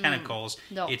monster with tentacles.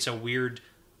 No. It's a weird,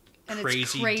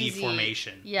 crazy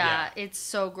deformation. Yeah, it's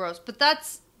so gross. But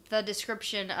that's the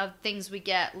description of things we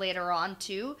get later on,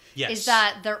 too. Yes. Is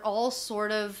that they're all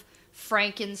sort of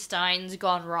Frankenstein's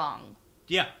gone wrong.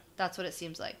 Yeah. That's what it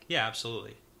seems like. Yeah,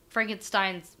 absolutely.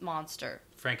 Frankenstein's monster.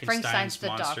 Frankenstein's the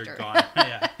monster doctor. gone.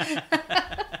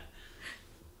 Yeah.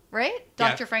 Right?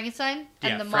 Dr. Frankenstein?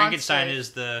 And the Frankenstein monster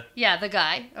is the... Yeah, the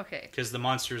guy. Okay. Because the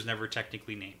monster is never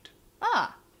technically named.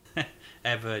 Ah. I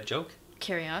have a joke.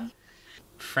 Carry on.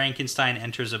 Frankenstein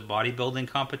enters a bodybuilding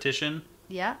competition.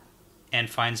 Yeah. And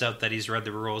finds out that he's read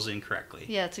the rules incorrectly.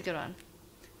 Yeah, it's a good one.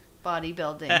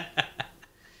 Bodybuilding.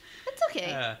 It's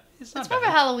okay. It's not more of a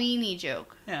Halloween-y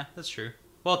joke. Yeah, that's true.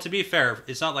 Well, to be fair,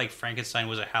 it's not like Frankenstein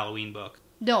was a Halloween book.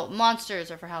 No,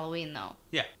 monsters are for Halloween, though.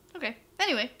 Yeah. Okay.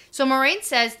 Anyway, so Moraine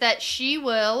says that she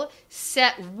will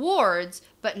set wards,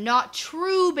 but not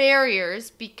true barriers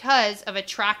because of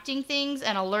attracting things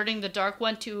and alerting the Dark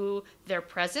One to their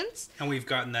presence. And we've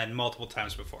gotten that multiple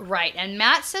times before. Right. And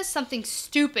Matt says something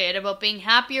stupid about being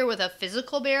happier with a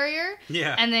physical barrier.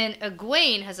 Yeah. And then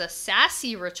Egwene has a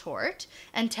sassy retort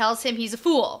and tells him he's a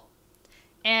fool.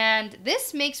 And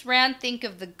this makes Rand think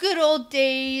of the good old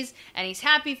days, and he's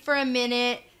happy for a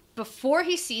minute before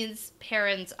he sees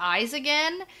Perrin's eyes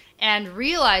again and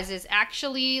realizes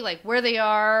actually like where they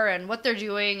are and what they're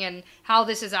doing and how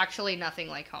this is actually nothing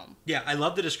like home. Yeah, I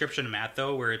love the description of Matt,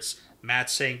 though, where it's Matt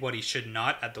saying what he should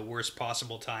not at the worst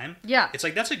possible time. Yeah. It's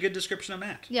like, that's a good description of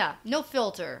Matt. Yeah, no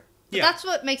filter. But yeah. That's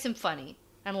what makes him funny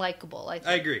and likable, I think.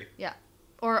 I agree. Yeah.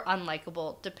 Or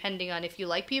unlikable, depending on if you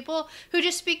like people who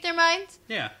just speak their minds.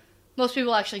 Yeah. Most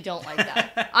people actually don't like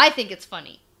that. I think it's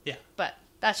funny. Yeah. But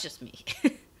that's just me.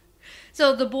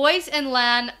 So the boys and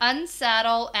Lan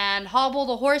unsaddle and hobble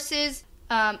the horses.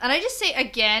 And I just say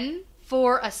again,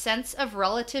 for a sense of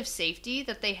relative safety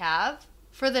that they have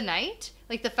for the night,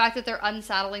 like the fact that they're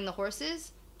unsaddling the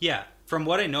horses. Yeah. From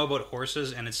what I know about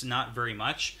horses, and it's not very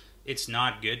much, it's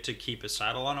not good to keep a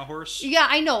saddle on a horse. Yeah,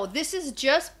 I know. This is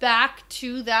just back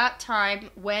to that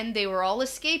time when they were all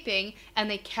escaping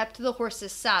and they kept the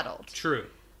horses saddled. True.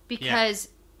 Because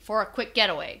for a quick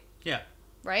getaway. Yeah.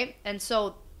 Right? And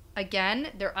so, again,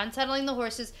 they're unsaddling the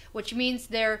horses, which means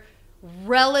they're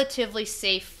relatively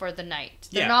safe for the night.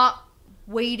 They're not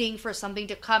waiting for something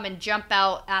to come and jump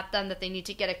out at them that they need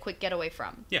to get a quick getaway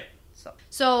from. Yeah.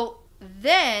 So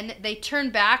then they turn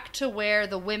back to where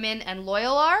the women and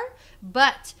Loyal are,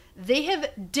 but they have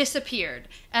disappeared.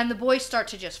 And the boys start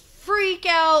to just freak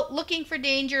out, looking for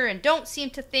danger, and don't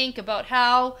seem to think about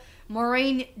how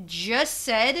Moraine just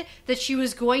said that she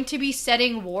was going to be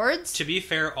setting wards. To be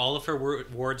fair, all of her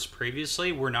wards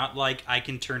previously were not like, I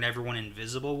can turn everyone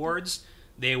invisible wards.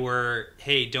 They were,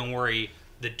 hey, don't worry,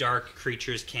 the dark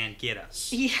creatures can't get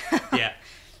us. Yeah. Yeah.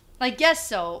 I guess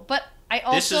so, but I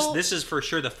also... This is for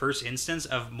sure the first instance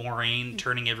of Moraine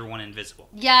turning everyone invisible.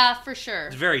 Yeah, for sure.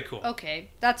 It's very cool. Okay,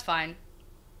 that's fine.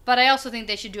 But I also think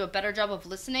they should do a better job of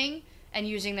listening and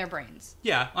using their brains.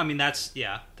 Yeah, I mean, that's the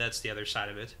other side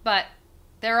of it. But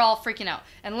they're all freaking out.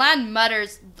 And Lan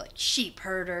mutters, like, sheep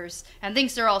herders, and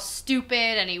thinks they're all stupid,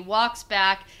 and he walks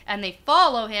back, and they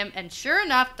follow him, and sure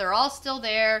enough, they're all still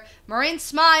there. Moraine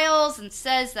smiles and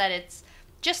says that it's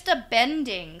just a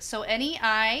bending, so any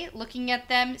eye looking at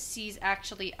them sees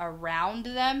actually around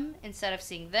them instead of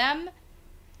seeing them.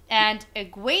 And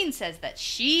Egwene says that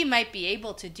she might be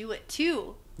able to do it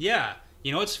too. Yeah.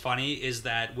 You know what's funny is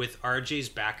that with RJ's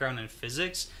background in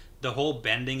physics, the whole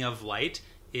bending of light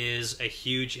is a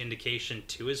huge indication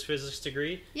to his physics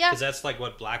degree. Yeah. Because that's like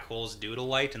what black holes do to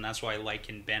light, and that's why light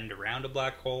can bend around a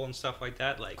black hole and stuff like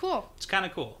that. Like, cool. It's kind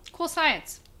of cool. Cool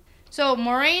science. So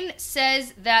Moraine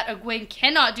says that Egwene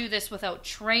cannot do this without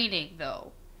training,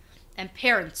 though. And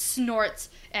Perrin snorts,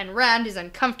 and Rand is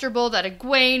uncomfortable that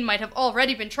Egwene might have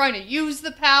already been trying to use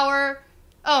the power.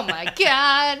 Oh my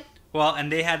god. Well,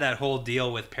 and they had that whole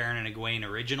deal with Perrin and Egwene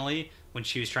originally when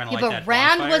she was trying to light that but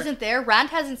Rand bonfire. wasn't there. Rand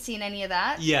hasn't seen any of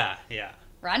that. Yeah.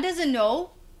 Rand doesn't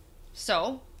know.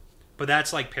 So... But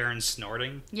that's like Perrin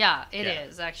snorting. Yeah, it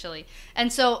is, actually.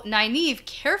 And so Nynaeve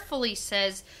carefully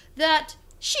says that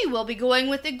she will be going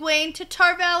with Egwene to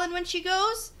Tar Valon when she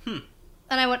goes. And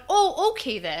I went, oh,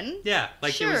 okay then. Yeah,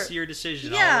 like sure. It was your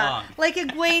decision all along. Like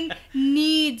Egwene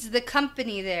needs the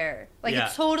company there. Like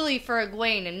it's totally for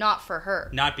Egwene and not for her.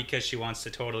 Not because she wants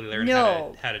to totally learn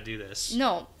how to do this.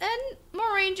 No. And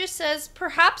Moiraine just says,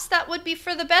 perhaps that would be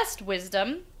for the best,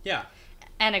 wisdom. Yeah.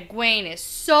 And Egwene is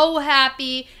so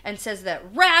happy and says that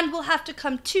Rand will have to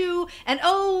come too. And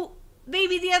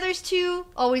maybe the others too.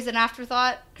 Always an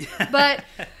afterthought. But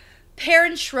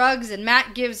Perrin shrugs and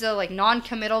Matt gives a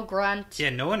non-committal grunt. Yeah,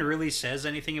 no one really says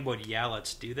anything about,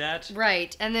 let's do that.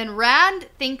 Right. And then Rand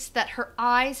thinks that her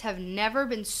eyes have never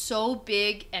been so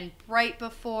big and bright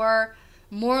before.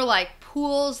 More like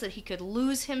pools that he could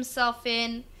lose himself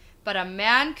in. But a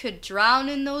man could drown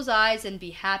in those eyes and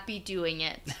be happy doing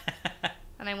it.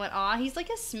 And I went, he's like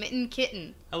a smitten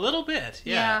kitten. A little bit,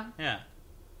 yeah.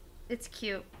 It's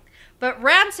cute. But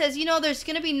Rand says, there's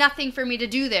going to be nothing for me to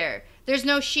do there. There's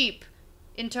no sheep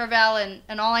in Tar Valon,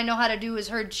 and all I know how to do is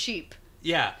herd sheep.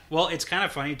 Yeah. Well, it's kind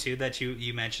of funny, too, that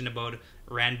you mentioned about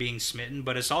Rand being smitten,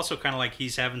 but it's also kind of like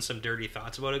he's having some dirty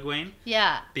thoughts about Egwene.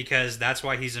 Yeah. Because that's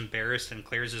why he's embarrassed and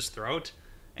clears his throat.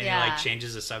 And he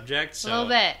changes the subject. So a little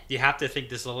bit. You have to think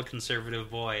this little conservative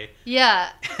boy.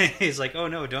 Yeah. He's like, oh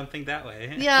no, don't think that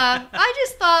way. Yeah. I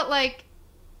just thought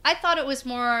I thought it was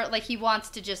more like he wants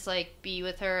to just be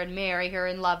with her and marry her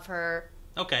and love her.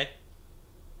 Okay.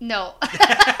 No.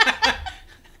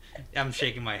 I'm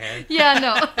shaking my head. Yeah,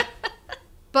 no.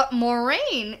 But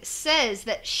Moiraine says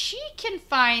that she can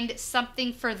find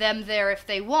something for them there if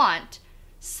they want.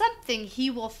 Something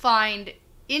he will find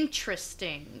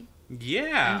interesting.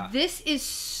 Yeah. And this is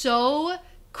so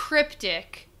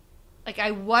cryptic.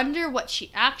 I wonder what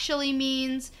she actually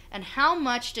means and how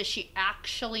much does she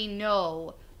actually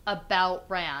know about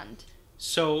Rand.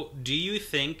 So, do you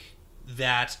think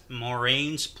that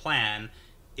Moraine's plan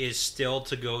is still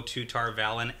to go to Tar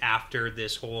Valon after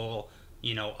this whole,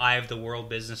 Eye of the World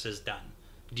business is done?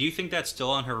 Do you think that's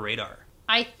still on her radar?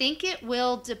 I think it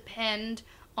will depend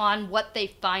on what they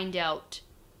find out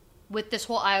with this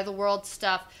whole Eye of the World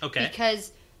stuff. Okay.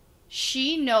 Because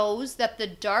she knows that the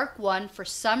Dark One, for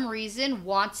some reason,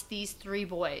 wants these 3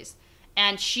 boys.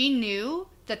 And she knew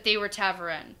that they were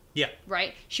Ta'veren. Yeah.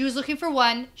 Right? She was looking for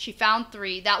 1. She found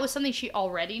 3. That was something she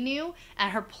already knew.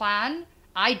 And her plan,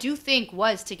 I do think,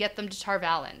 was to get them to Tar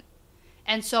Valon.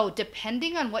 And so,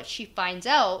 depending on what she finds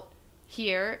out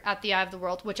here at the Eye of the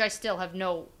World, which I still have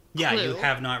no clue. Yeah, you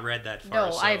have not read that far.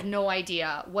 No, I have no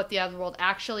idea what the Eye of the World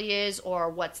actually is, or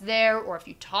what's there, or if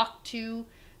you talk to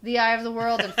the Eye of the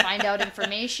World and find out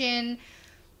information.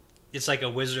 It's like a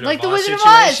Wizard of Oz situation. Like the Wizard of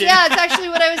Oz, yeah, it's actually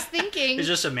what I was thinking. There's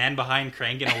just a man behind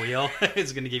cranking a wheel.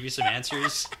 It's going to give you some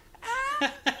answers. Yeah,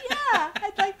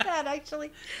 I like that,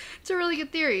 actually. It's a really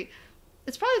good theory.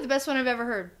 It's probably the best one I've ever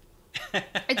heard.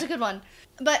 It's a good one.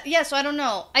 But, yeah, so I don't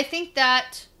know. I think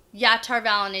that... Yeah, Tar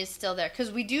Valon is still there.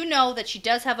 Because we do know that she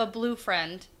does have a blue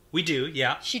friend. We do,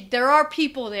 yeah. There are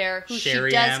people there who she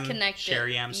does connect with.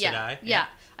 Sheriam Sedai. Yeah.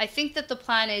 I think that the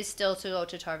plan is still to go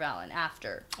to Tar Valon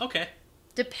after. Okay.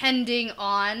 Depending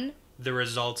on... The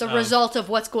result of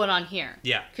what's going on here.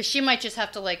 Yeah. Because she might just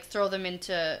have to, throw them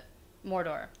into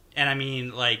Mordor. And I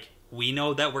mean, we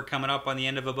know that we're coming up on the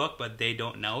end of a book, but they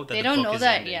don't know that they the book is ending. They don't know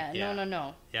that yet. Yeah.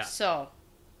 No. Yeah. So,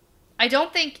 I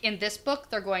don't think in this book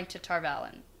they're going to Tar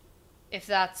Valon. If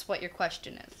that's what your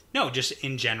question is. No, just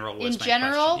in general was my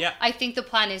question. Yeah. I think the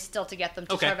plan is still to get them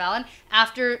to Tar Valon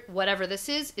after whatever this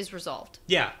is resolved.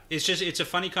 Yeah, it's a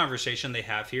funny conversation they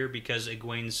have here because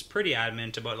Egwene's pretty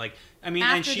adamant about after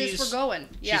and she's, this we're going.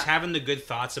 Yeah. She's having the good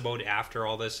thoughts about after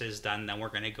all this is done, then we're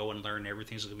going to go and learn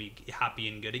everything's going to be happy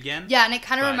and good again. Yeah, and it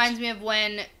kind of reminds me of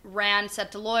when Rand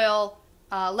said to Loyal,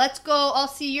 let's go, I'll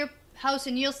see your house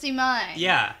and you'll see mine.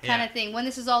 Yeah. Kind of thing. When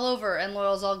this is all over and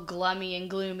Loyal's all glummy and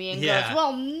gloomy and goes,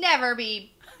 it'll never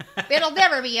be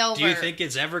over. Do you think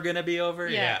it's ever going to be over?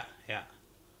 Yeah.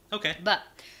 Okay. But,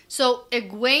 so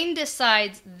Egwene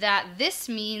decides that this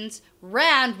means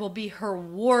Rand will be her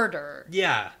warder.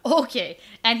 Yeah. Okay.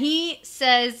 And he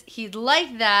says he'd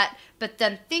like that, but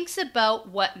then thinks about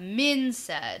what Min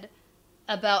said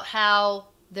about how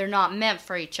they're not meant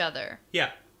for each other.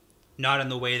 Yeah. Not in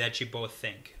the way that you both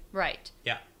think. Right.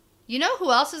 Yeah. You know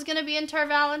who else is going to be in Tar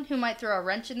Valon who might throw a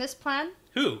wrench in this plan?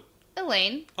 Who?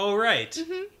 Elaine. Oh, right.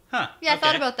 Mm-hmm. Huh. Yeah, I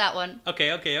thought about that one.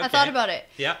 Okay. I thought about it.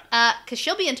 Yeah. Because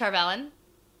she'll be in Tar Valon.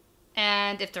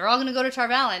 And if they're all going to go to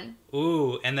Tarvalon...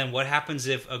 Ooh, and then what happens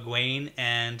if Egwene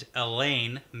and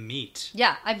Elaine meet?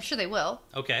 Yeah, I'm sure they will.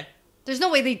 Okay. There's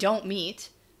no way they don't meet.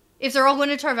 If they're all going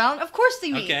to Tarvalon, of course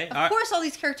they meet. Okay. Of course all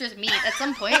these characters meet at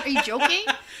some point. Are you joking?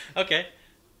 Okay.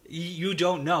 You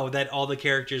don't know that all the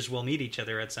characters will meet each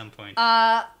other at some point.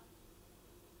 Yeah,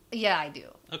 I do.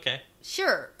 Okay.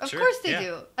 Sure. Of course they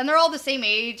do. And they're all the same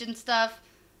age and stuff.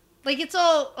 Like, it's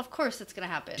all... Of course it's going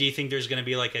to happen. Do you think there's going to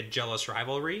be, like, a jealous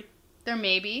rivalry? There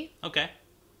may be. Okay.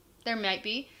 There might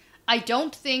be. I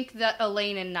don't think that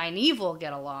Elaine and Nynaeve will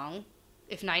get along.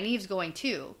 If Nynaeve's going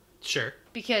too. Sure.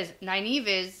 Because Nynaeve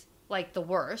is... like the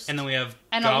worst. And then we have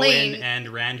Gawain and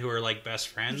Rand who are like best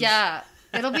friends. Yeah.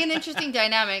 It'll be an interesting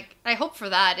dynamic. I hope for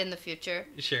that in the future.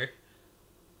 Sure.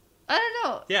 I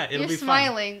don't know. Yeah, it'll be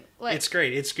smiling. Fun. Like, it's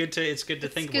great. It's good to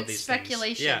think about these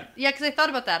speculation. things. Yeah, because I thought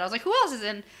about that. I was like, who else is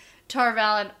in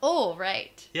Tarvalon? Oh,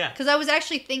 right. Yeah. Because I was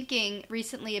actually thinking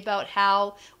recently about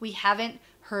how we haven't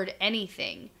heard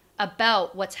anything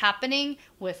about what's happening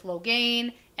with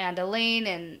Logain and Elaine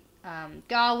and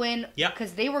Gawain. Yeah.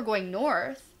 Because they were going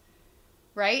north.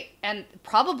 Right? And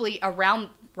probably around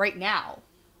right now,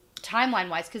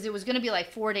 timeline-wise, because it was going to be like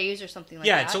 4 days or something like that.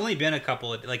 Yeah, it's only been a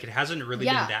couple of... Like, it hasn't really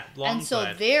been that long. And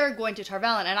so they're going to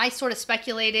Tarvalon. And I sort of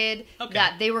speculated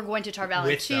that they were going to Tarvalon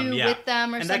with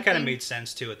them or something. And that kind of made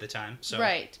sense, too, at the time. So.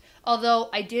 Right. Although,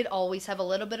 I did always have a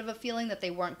little bit of a feeling that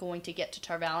they weren't going to get to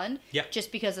Tarvalon. Yeah.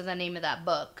 Just because of the name of that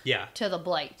book. Yeah. To the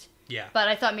Blight. Yeah. But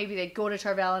I thought maybe they'd go to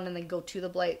Tarvalon and then go to the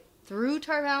Blight through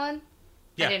Tarvalon.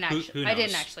 Yeah, I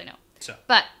didn't actually know. So.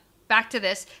 But back to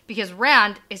this, because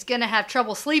Rand is going to have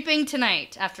trouble sleeping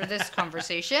tonight after this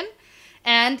conversation.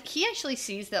 And he actually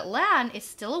sees that Lan is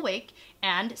still awake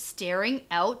and staring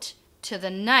out to the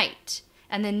night.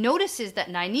 And then notices that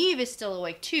Nynaeve is still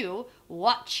awake too,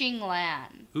 watching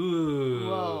Lan. Ooh.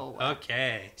 Whoa.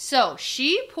 Okay. So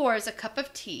she pours a cup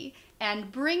of tea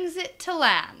and brings it to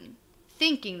Lan,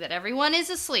 thinking that everyone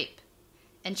is asleep.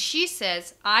 And she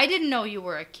says, I didn't know you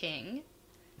were a king.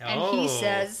 And he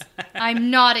says, I'm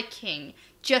not a king,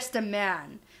 just a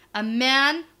man. A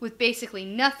man with basically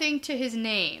nothing to his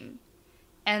name.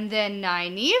 And then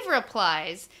Nynaeve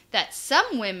replies that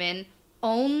some women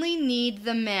only need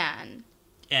the man.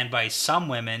 And by some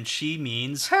women, she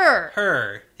means... Her.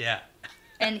 Her, yeah.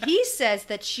 And he says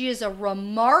that she is a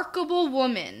remarkable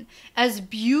woman, as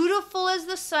beautiful as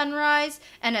the sunrise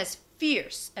and as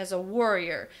fierce as a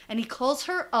warrior. And he calls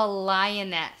her a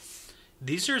lioness.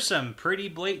 These are some pretty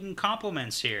blatant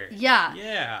compliments here. Yeah.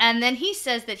 Yeah. And then he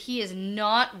says that he is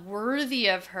not worthy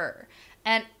of her.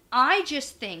 And I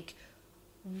just think,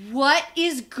 what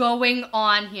is going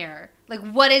on here? Like,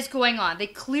 what is going on? They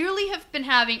clearly have been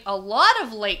having a lot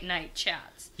of late night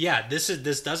chats. Yeah, this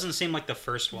doesn't seem like the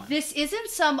first one. This isn't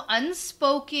some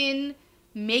unspoken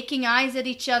making eyes at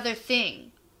each other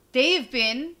thing. They've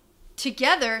been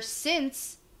together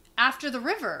since... after the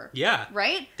river. Yeah.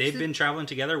 Right? They've been traveling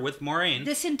together with Moiraine.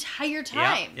 This entire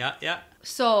time. Yeah.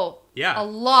 So, a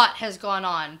lot has gone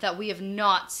on that we have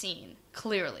not seen,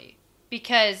 clearly.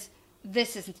 Because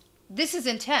this is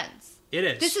intense. It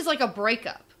is. This is like a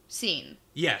breakup scene.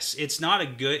 Yes, it's not a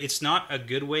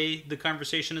good way the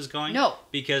conversation is going. No.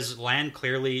 Because Lan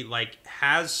clearly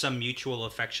has some mutual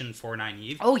affection for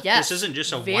Nynaeve. Oh, yes. This isn't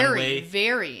just a one-way.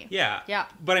 Very. Yeah. Yeah.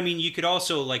 But I mean, you could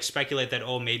also speculate that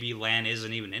maybe Lan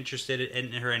isn't even interested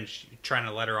in her and trying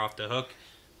to let her off the hook.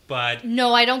 But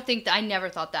no, I don't think that. I never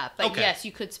thought that. But okay. Yes,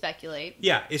 you could speculate.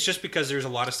 Yeah, it's just because there's a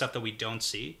lot of stuff that we don't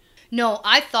see. No,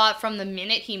 I thought from the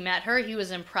minute he met her, he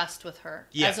was impressed with her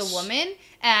as a woman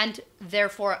and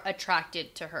therefore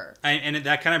attracted to her. And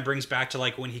that kind of brings back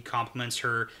to when he compliments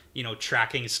her,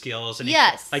 tracking skills. And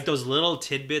yes. Those little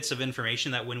tidbits of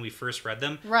information that when we first read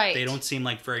them, right. they don't seem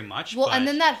like very much. Well, and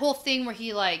then that whole thing where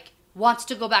he wants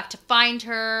to go back to find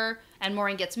her and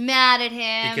Moiraine gets mad at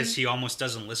him. Because he almost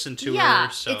doesn't listen to her.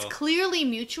 So. It's clearly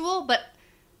mutual, but...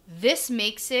 this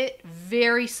makes it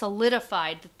very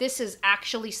solidified that this is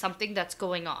actually something that's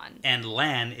going on. And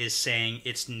Lan is saying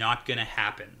it's not going to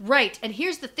happen. Right. And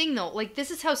here's the thing, though.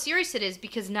 This is how serious it is,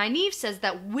 because Nynaeve says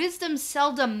that wisdom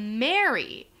seldom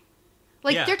marry.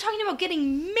 They're talking about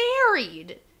getting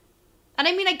married. And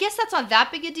I mean, I guess that's not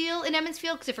that big a deal in Emond's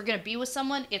Field, because if you're going to be with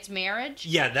someone, it's marriage.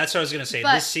 Yeah, that's what I was going to say.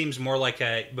 This seems more like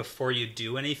a before you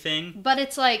do anything. But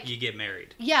it's you get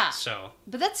married. Yeah. So.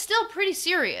 But that's still pretty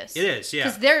serious. It is, yeah.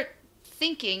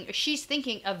 Because she's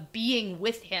thinking of being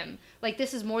with him.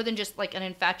 This is more than just an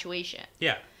infatuation.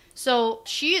 Yeah. So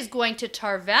she is going to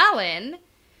Tarvalon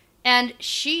And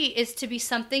she is to be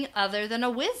something other than a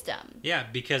wisdom. Yeah,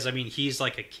 because, I mean, he's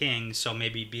like a king, so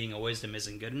maybe being a wisdom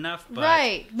isn't good enough. But...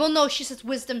 Right. Well, no, she says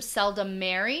wisdom seldom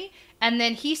marry. And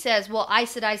then he says, well,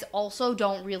 Aes Sedais also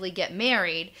don't really get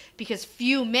married because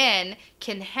few men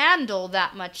can handle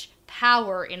that much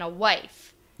power in a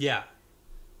wife. Yeah.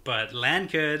 But Lan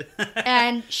could.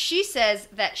 And she says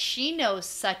that she knows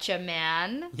such a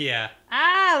man. Yeah.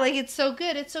 Like, it's so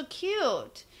good. It's so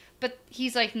cute. But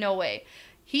he's like, no way.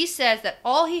 He says that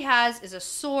all he has is a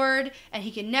sword and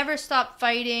he can never stop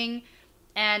fighting.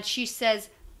 And she says,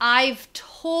 I've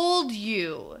told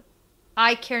you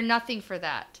I care nothing for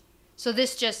that. So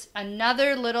this just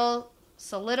another little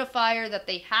solidifier that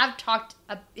they have talked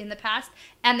in the past,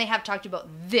 and they have talked about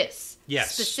this.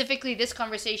 Yes. Specifically this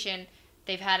conversation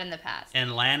they've had in the past.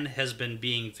 And Lan has been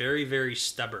being very, very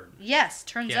stubborn. Yes,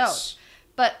 turns out.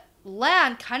 But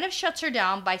Lan kind of shuts her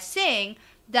down by saying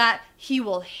that he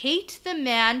will hate the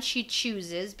man she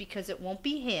chooses because it won't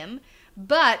be him,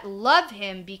 but love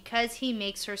him because he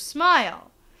makes her smile.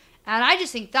 And I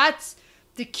just think that's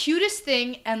the cutest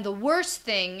thing and the worst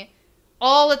thing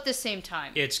all at the same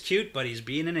time. It's cute, but he's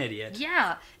being an idiot.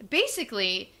 Yeah.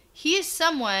 Basically, he is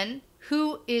someone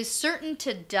who is certain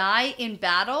to die in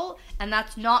battle, and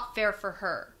that's not fair for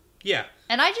her. Yeah.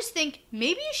 And I just think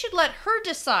maybe you should let her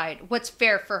decide what's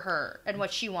fair for her and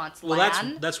what she wants, Well,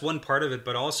 Lan. that's one part of it,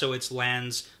 but also it's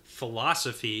Lan's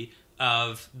philosophy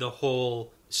of the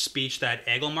whole speech that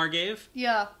Agelmar gave.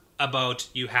 Yeah. About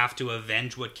you have to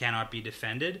avenge what cannot be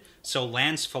defended. So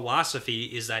Lan's philosophy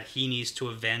is that he needs to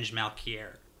avenge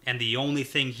Malkier. And the only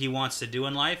thing he wants to do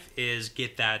in life is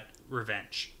get that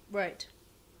revenge. Right.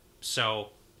 So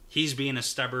he's being a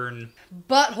stubborn...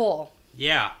 butthole.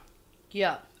 Yeah.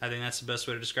 Yeah. I think that's the best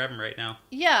way to describe him right now.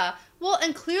 Yeah. Well,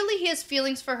 and clearly he has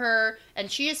feelings for her,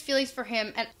 and she has feelings for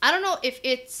him. And I don't know if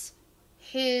it's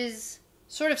his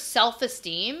sort of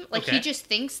self-esteem. Like, he just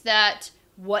thinks that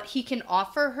what he can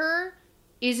offer her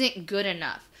isn't good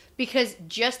enough. Because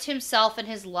just himself and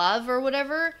his love or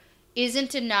whatever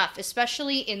isn't enough.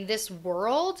 Especially in this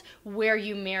world where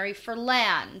you marry for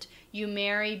land. You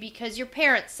marry because your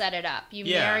parents set it up. You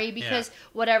marry because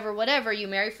whatever. You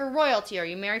marry for royalty or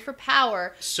you marry for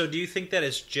power. So do you think that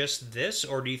it's just this?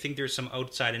 Or do you think there's some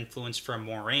outside influence from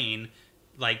Moiraine,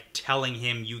 like telling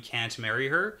him you can't marry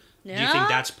her? Yeah. Do you think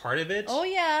that's part of it? Oh,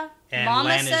 yeah. And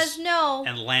Mama says no.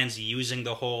 And Lan's using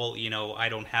the whole, I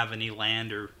don't have any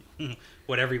land or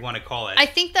whatever you want to call it. I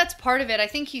think that's part of it. I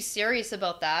think he's serious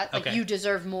about that. Like, you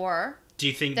deserve more. Do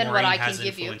you think than Moiraine what I has can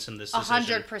give influence you. in this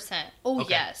decision? 100%. Oh,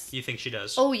 yes. You think she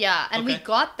does? Oh, yeah. And we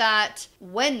got that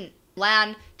when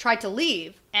Lan tried to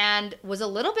leave and was a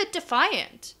little bit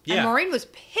defiant. Yeah. And Moiraine was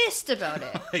pissed about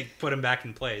it. Like, put him back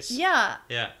in place. Yeah.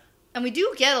 Yeah. And we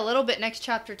do get a little bit next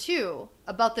chapter, too,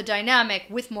 about the dynamic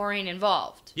with Moiraine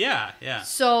involved. Yeah, yeah.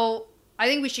 So I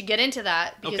think we should get into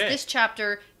that because this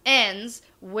chapter ends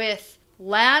with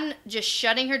Lan just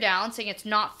shutting her down, saying it's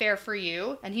not fair for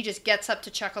you, and he just gets up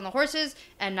to check on the horses,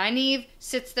 and Nynaeve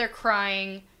sits there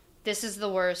crying, this is the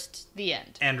worst, the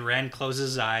end. And Ren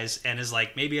closes his eyes and is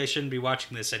like, maybe I shouldn't be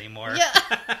watching this anymore.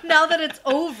 Yeah, now that it's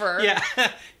over. Yeah,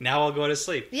 now I'll go to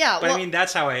sleep. Yeah, but I mean,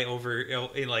 that's how I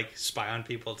spy on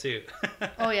people too.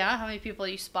 Oh yeah? How many people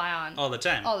you spy on? All the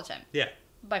time. All the time. Yeah.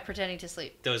 By pretending to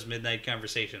sleep. Those midnight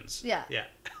conversations. Yeah. Yeah.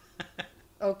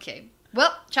 Okay.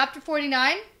 Well, chapter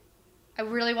 49. I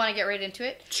really want to get right into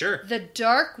it. Sure. The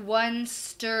Dark One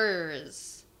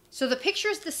stirs. So the picture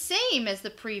is the same as the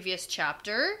previous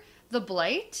chapter, the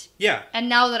Blight. Yeah. And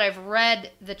now that I've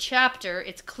read the chapter,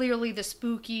 it's clearly the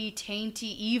spooky, tainty,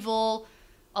 evil,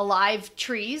 alive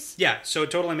trees. Yeah, so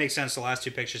it totally makes sense. The last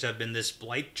two pictures have been this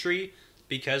Blight tree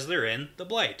because they're in the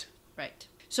Blight. Right.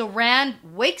 So Rand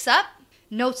wakes up,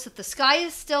 notes that the sky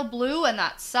is still blue, and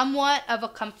that's somewhat of a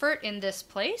comfort in this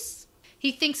place.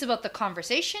 He thinks about the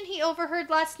conversation he overheard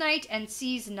last night and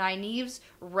sees Nynaeve's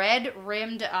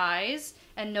red-rimmed eyes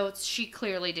and notes she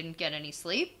clearly didn't get any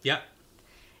sleep. Yeah.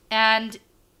 And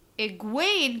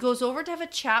Egwene goes over to have a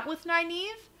chat with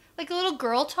Nynaeve, like a little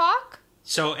girl talk.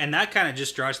 So, and that kind of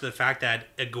just draws to the fact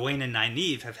that Egwene and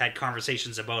Nynaeve have had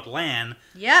conversations about Lan.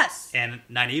 Yes. And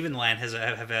Nynaeve and Lan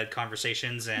have had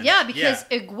conversations. And yeah, because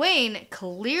Egwene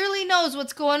clearly knows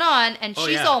what's going on, and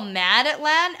she's all mad at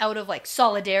Lan out of, like,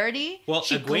 solidarity. Well,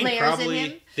 she Egwene probably... at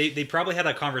him. They probably had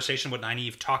a conversation with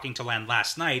Nynaeve talking to Lan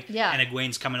last night. Yeah. And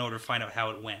Egwene's coming over to find out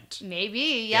how it went.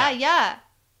 Maybe. Yeah.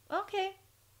 Okay.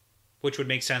 Which would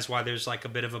make sense why there's like a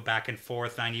bit of a back and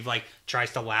forth. Nynaeve like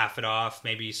tries to laugh it off,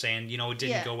 maybe saying, it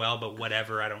didn't go well, but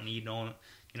whatever. I don't need no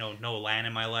Lan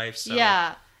in my life. So.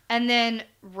 Yeah, And then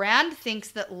Rand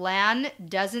thinks that Lan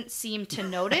doesn't seem to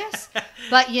notice.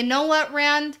 But you know what,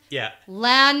 Rand? Yeah.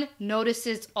 Lan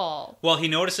notices all. Well, he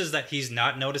notices that he's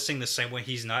not noticing the same way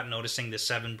he's not noticing the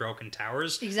 7 broken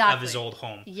towers of his old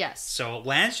home. Yes. So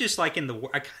Lan's just like in the...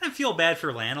 I kind of feel bad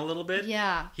for Lan a little bit.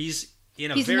 Yeah. He's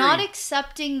not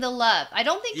accepting the love. I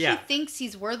don't think he thinks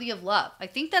he's worthy of love. I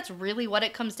think that's really what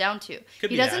it comes down to.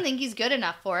 He doesn't think he's good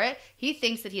enough for it. He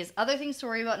thinks that he has other things to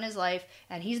worry about in his life,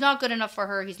 and he's not good enough for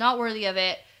her. He's not worthy of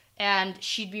it, and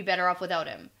she'd be better off without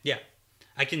him. Yeah.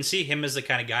 I can see him as the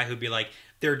kind of guy who'd be like,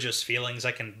 they're just feelings.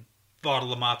 I can bottle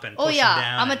them up and push them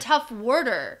down. I'm a tough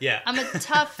warder. Yeah. I'm a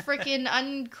tough freaking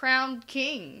uncrowned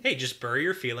king. Hey, just bury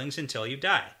your feelings until you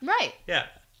die. Right. Yeah.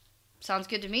 Sounds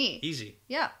good to me. Easy.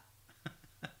 Yeah.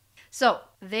 So,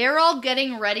 they're all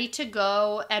getting ready to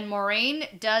go, and Moraine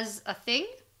does a thing.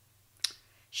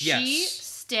 She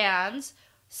stands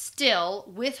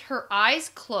still with her eyes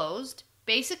closed,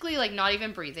 basically like not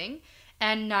even breathing,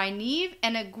 and Nynaeve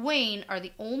and Egwene are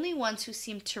the only ones who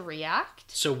seem to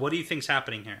react. So what do you think's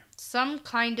happening here? Some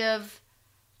kind of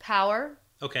power.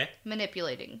 Okay.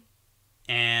 Manipulating.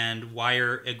 And why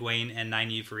are Egwene and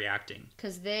Nynaeve reacting?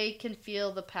 Because they can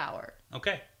feel the power.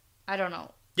 Okay. I don't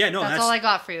know. Yeah, no, that's all I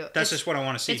got for you. That's just what I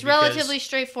want to see. It's relatively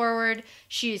straightforward.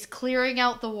 She's clearing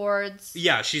out the wards.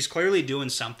 Yeah, she's clearly doing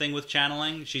something with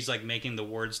channeling. She's like making the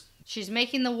wards... She's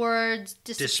making the wards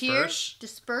disappear.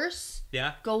 Disperse.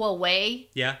 Yeah. Go away.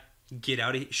 Yeah. Get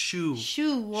out of here. Shoo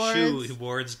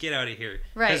wards. Get out of here.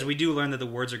 Right. Because we do learn that the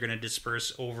wards are going to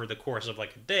disperse over the course of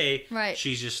like a day. Right.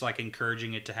 She's just like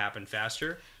encouraging it to happen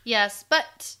faster. Yes,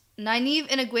 but Nynaeve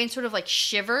and Egwene sort of like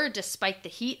shiver despite the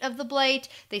heat of the blight.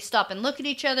 They stop and look at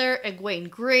each other. Egwene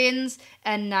grins,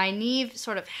 and Nynaeve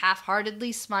sort of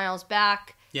half-heartedly smiles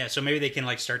back. Yeah, so maybe they can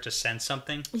like start to sense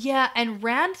something. Yeah, and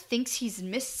Rand thinks he's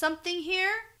missed something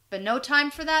here, but no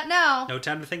time for that now. No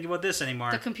time to think about this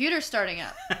anymore. The computer's starting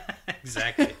up.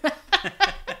 Exactly.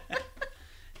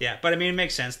 Yeah, but I mean, it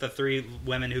makes sense. The 3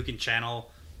 women who can channel,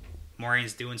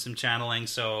 Maureen's doing some channeling,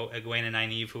 so Egwene and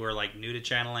Nynaeve, who are like new to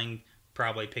channeling,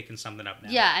 probably picking something up now.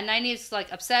 Yeah, and Nynaeve's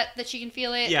like upset that she can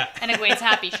feel it. Yeah. And Egwene's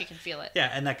happy she can feel it.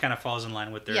 Yeah, and that kind of falls in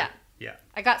line with their... Yeah.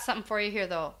 I got something for you here,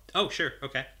 though. Oh, sure.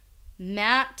 Okay.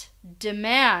 Mat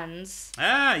demands...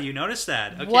 Ah, you noticed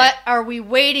that. Okay. What are we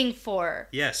waiting for?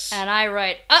 Yes. And I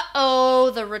write,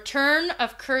 uh-oh, the return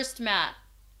of Cursed Mat.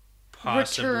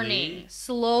 Possibly. Returning.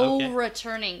 Slow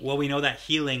returning. Well, we know that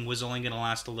healing was only going to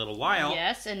last a little while.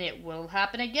 Yes, and it will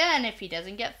happen again if he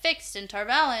doesn't get fixed in Tar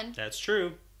Valon. That's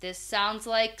true. This sounds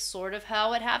like sort of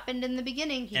how it happened in the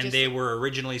beginning. They were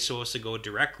originally supposed to go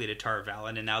directly to Tar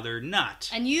Valon, and now they're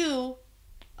not. And you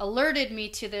alerted me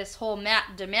to this whole Mat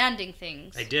demanding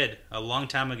things. I did, a long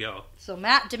time ago. So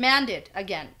Mat demanded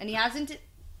again, and he hasn't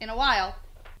in a while,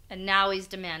 and now he's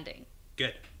demanding.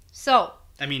 Good. So.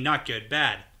 I mean, not good,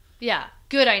 bad. Yeah,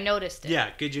 good I noticed it. Yeah,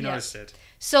 good you noticed it.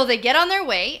 So they get on their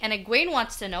way, and Egwene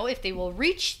wants to know if they will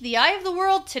reach the Eye of the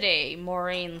World today,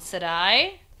 Moraine said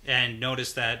I. And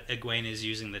notice that Egwene is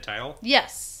using the title?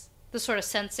 Yes. The sort of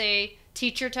sensei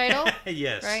teacher title.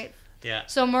 Yes. Right? Yeah.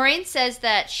 So Moraine says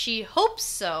that she hopes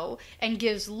so and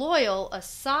gives Loyal a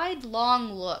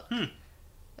sidelong look.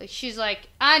 Like she's like,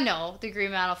 I know the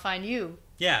Green Man will find you.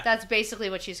 Yeah. That's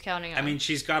basically what she's counting on. I mean,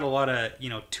 she's got a lot of,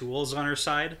 tools on her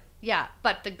side. Yeah,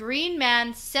 but the Green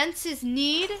Man senses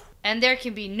need, and there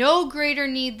can be no greater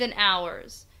need than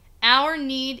ours. Our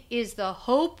need is the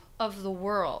hope of the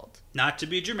world. Not to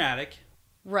be dramatic.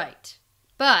 Right.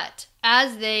 But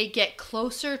as they get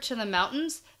closer to the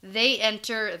mountains, they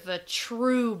enter the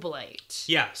true Blight.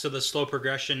 Yeah, so the slow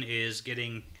progression is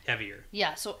getting heavier.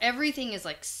 Yeah, so everything is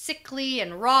like sickly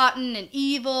and rotten and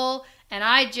evil, and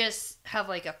I just have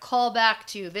like a callback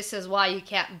to this is why you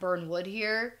can't burn wood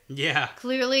here. Yeah.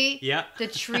 Clearly. Yeah. The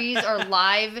trees are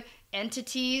live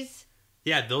entities.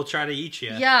 Yeah, they'll try to eat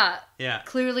you. Yeah. Yeah.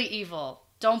 Clearly evil.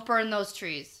 Don't burn those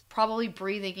trees. Probably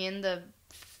breathing in the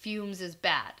fumes is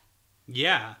bad.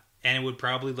 Yeah, and it would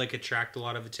probably attract a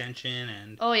lot of attention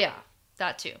and... Oh yeah,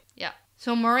 that too. Yeah.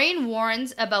 So Moraine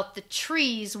warns about the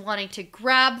trees wanting to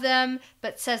grab them,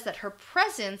 but says that her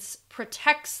presence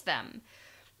protects them.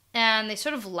 And they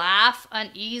sort of laugh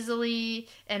uneasily,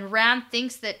 and Rand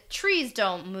thinks that trees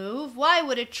don't move. Why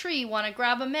would a tree want to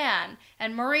grab a man?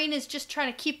 And Moraine is just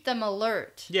trying to keep them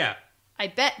alert. Yeah. I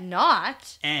bet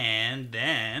not. And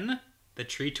then the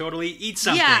tree totally eats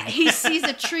something. Yeah, he sees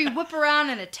a tree whip around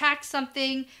and attack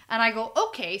something, and I go,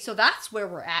 okay, so that's where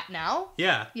we're at now.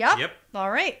 Yeah. Yep.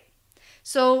 All right.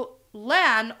 So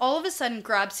Lan all of a sudden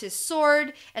grabs his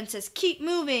sword and says, keep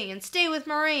moving and stay with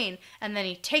Moraine. And then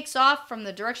he takes off from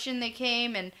the direction they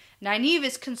came, and Nynaeve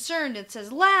is concerned and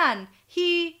says, Lan,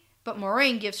 he But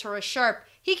Moiraine gives her a sharp,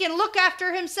 he can look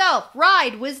after himself.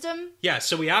 Ride, wisdom. Yeah,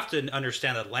 so we have to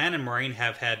understand that Lan and Moiraine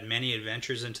have had many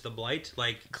adventures into the Blight.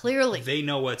 Like, clearly. They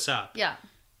know what's up. Yeah.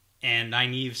 And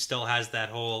Nynaeve still has that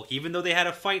whole, even though they had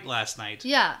a fight last night.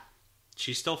 Yeah.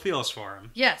 She still feels for him.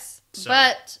 Yes. So.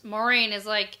 But Moiraine is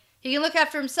like, he can look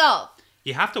after himself.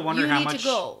 You have to wonder how much... You need to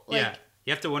go. Like, yeah.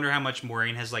 You have to wonder how much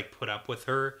Moiraine has, like, put up with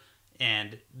her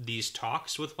and these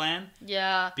talks with Lan.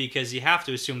 Yeah. Because you have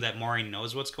to assume that Moiraine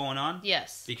knows what's going on.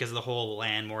 Yes. Because of the whole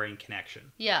Lan-Moiraine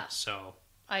connection. Yeah. So.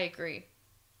 I agree.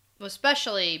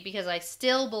 Especially because I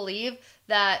still believe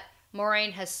that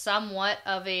Moiraine has somewhat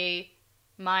of a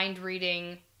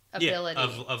mind-reading ability.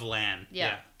 Yeah, of Lan.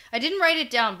 Yeah. I didn't write it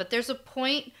down, but there's a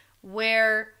point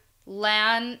where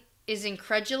Lan is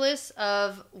incredulous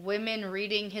of women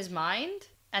reading his mind.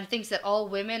 And thinks that all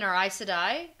women are Aes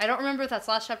Sedai. I don't remember if that's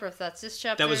last chapter or if that's this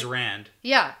chapter. That was Rand.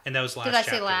 Yeah. And that was last chapter.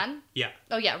 Did I say Lan? Yeah.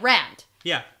 Oh, yeah. Rand.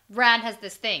 Yeah. Rand has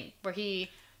this thing where he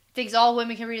thinks all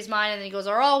women can read his mind, and then he goes,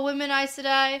 are all women Aes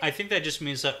Sedai? I think that just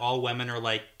means that all women are,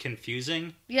 like,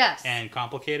 confusing. Yes. And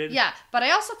complicated. Yeah. But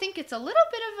I also think it's a little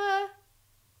bit of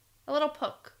a little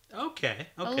poke. Okay.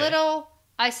 A little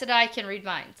Aes Sedai can read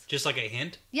minds. Just like a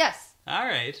hint? Yes. All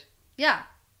right. Yeah.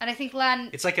 And I think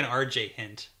Lan... It's like an RJ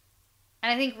hint.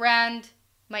 And I think Rand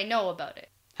might know about it.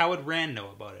 How would Rand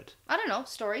know about it? I don't know.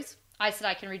 Stories. Aes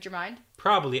Sedai can read your mind.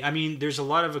 Probably. I mean, there's a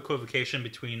lot of equivocation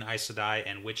between Aes Sedai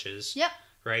and witches. Yep.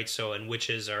 Right? So, and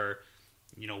witches are,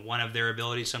 you know, one of their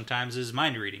abilities sometimes is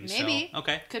mind reading. Maybe. So,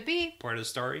 okay. Could be. Part of the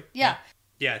story. Yeah.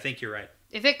 Yeah, I think you're right.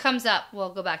 If it comes up,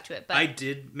 we'll go back to it. But I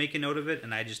did make a note of it,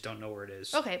 and I just don't know where it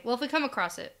is. Okay. Well, if we come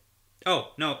across it.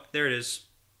 Oh, no. There it is.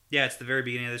 Yeah, it's the very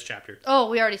beginning of this chapter. Oh,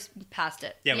 we already passed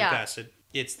it. Yeah, we passed it.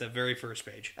 It's the very first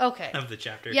page of the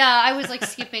chapter. Yeah, I was like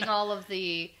skipping all of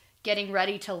the getting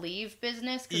ready to leave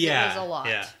business because it was a lot.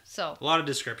 Yeah. So a lot of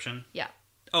description. Yeah.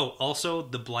 Oh, also,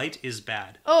 the Blight is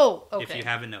bad. Oh, okay. If you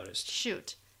haven't noticed.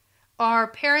 Shoot. Are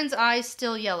Perrin's eyes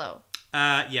still yellow?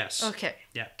 Yes. Okay.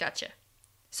 Yeah. Gotcha.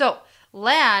 So,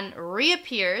 Lan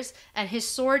reappears and his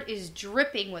sword is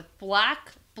dripping with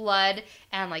black blood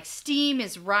and like steam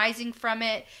is rising from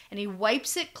it, and he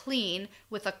wipes it clean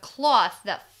with a cloth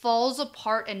that falls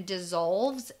apart and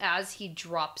dissolves as he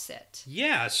drops it.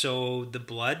 Yeah, so the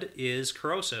blood is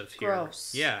corrosive here.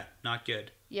 Gross. Yeah, not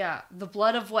good. Yeah, the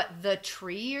blood of what, the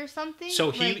tree or something?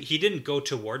 So he didn't go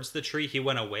towards the tree, he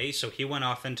went away, so he went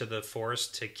off into the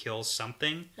forest to kill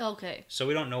something. Okay. So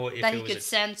we don't know if that it he was could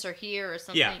sense or hear or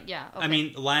something. Yeah. Okay. I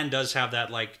mean, Lan does have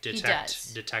that like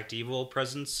detect evil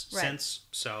presence sense.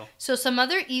 So some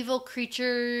other evil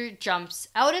creature jumps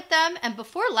out at them, and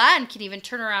before Lan can even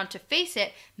turn around to face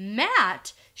it,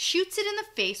 Matt shoots it in the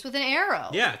face with an arrow.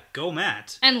 Yeah, go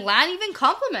Matt. And Lan even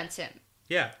compliments him.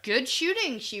 Yeah. Good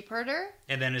shooting, sheepherder.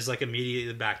 And then is like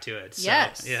immediately back to it. So,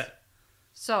 yes. Yeah.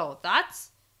 So that's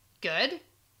good.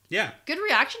 Yeah. Good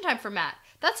reaction time for Matt.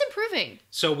 That's improving.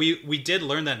 So we did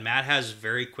learn that Matt has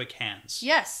very quick hands.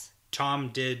 Yes. Tom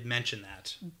did mention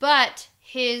that. But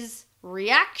his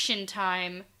reaction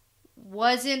time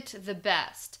wasn't the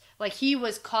best. Like, he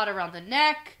was caught around the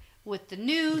neck with the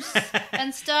noose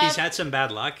and stuff. He's had some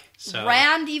bad luck. So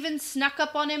Rand even snuck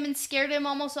up on him and scared him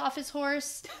almost off his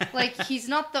horse. Like,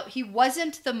 he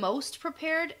wasn't the most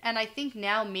prepared, and I think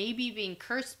now maybe being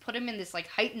cursed put him in this like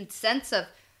heightened sense of,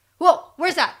 whoa,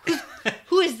 where's that?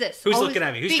 Who is this? Who's looking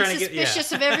at me? Who's trying to get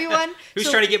suspicious of everyone? Who's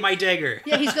trying to get my dagger?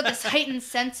 Yeah, he's got this heightened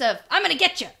sense of, I'm gonna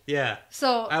get you. Yeah.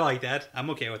 So I like that.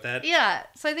 I'm okay with that. Yeah.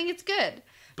 So I think it's good.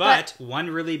 But one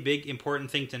really big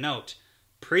important thing to note.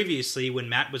 Previously, when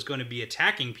Matt was going to be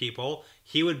attacking people,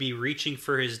 he would be reaching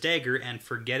for his dagger and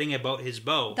forgetting about his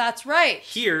bow. That's right.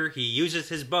 Here, he uses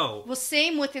his bow. Well,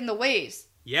 same within the ways.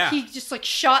 Yeah. He just like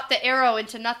shot the arrow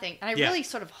into nothing. And I really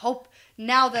sort of hope,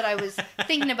 now that I was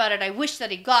thinking about it, I wish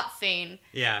that he got Thane.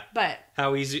 Yeah. But.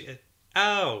 How easy.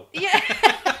 Oh. Yeah.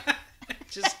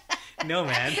 Just, no,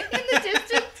 man. In the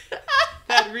distance.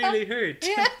 That really hurt.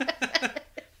 Yeah.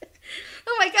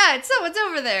 Oh my god, someone's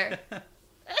over there.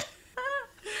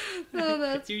 Oh,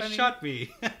 that's you funny. shot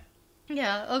me.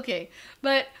 Yeah, okay.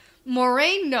 But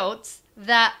Moiraine notes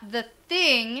that the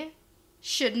thing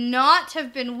should not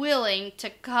have been willing to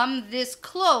come this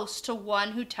close to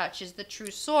one who touches the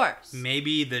true source.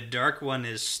 Maybe the Dark One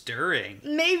is stirring.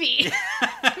 Maybe.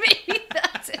 Maybe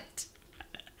that's it.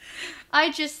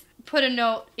 I just put a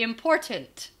note,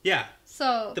 important. Yeah.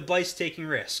 So the Blight's taking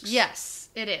risks. Yes,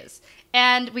 it is.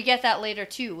 And we get that later,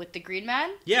 too, with the Green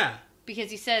Man. Yeah.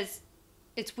 Because he says,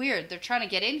 it's weird, they're trying to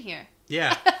get in here.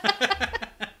 Yeah.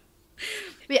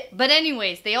 But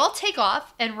anyways, they all take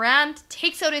off, and Rand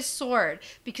takes out his sword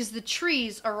because the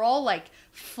trees are all like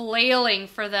flailing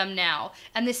for them now.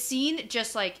 And the scene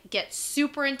just like gets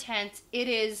super intense. It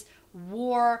is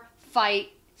war fight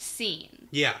scene.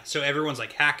 Yeah, so everyone's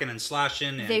like hacking and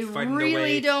slashing and they fighting really their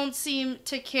way. Don't seem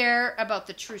to care about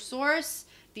the true source.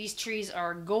 These trees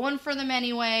are going for them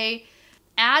anyway.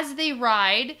 As they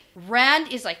ride,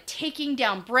 Rand is like taking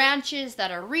down branches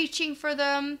that are reaching for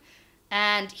them,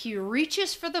 and he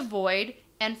reaches for the void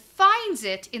and finds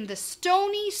it in the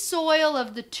stony soil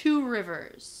of the two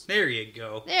rivers. There you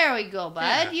go. There we go, bud.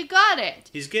 Yeah. You got it.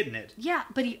 He's getting it. Yeah,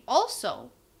 but he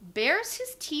also bares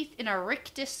his teeth in a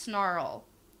rictus snarl.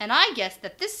 And I guess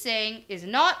that this saying is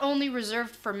not only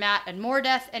reserved for Mat and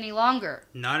Mordeth any longer.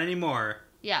 Not anymore.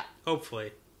 Yeah.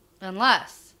 Hopefully.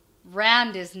 Unless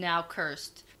Rand is now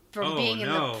cursed from being in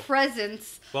the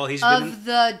presence of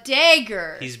the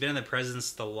dagger. He's been in the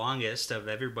presence the longest of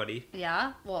everybody.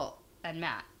 Yeah, well, and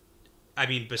Mat. I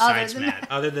mean, besides Mat.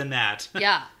 Other than that.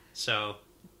 Yeah. So.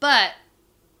 But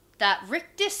that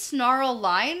rictus snarl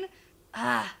line...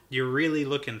 You're really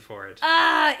looking for it.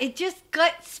 It just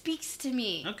gut speaks to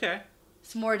me. Okay.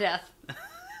 It's Mordeth.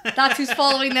 That's who's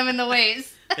following them in the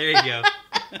ways. There you go.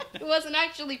 It wasn't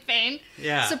actually Fane.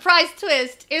 Yeah. Surprise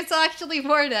twist. It's actually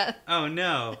Mordeth. Oh,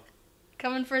 no.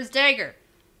 Coming for his dagger.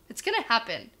 It's gonna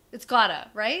happen. It's gotta,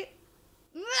 right?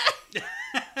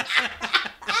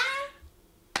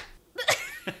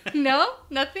 No?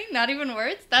 Nothing? Not even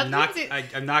words? I'm not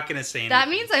gonna say anything. That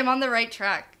means I'm on the right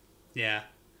track. Yeah.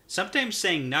 Sometimes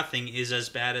saying nothing is as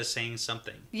bad as saying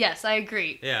something. Yes, I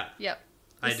agree. Yeah. Yep.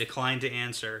 I decline to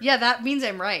answer. Yeah, that means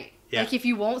I'm right. Yeah. Like, if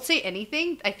you won't say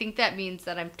anything, I think that means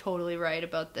that I'm totally right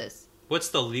about this. What's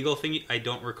the legal thing? I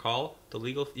don't recall. The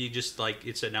legal... You just, like,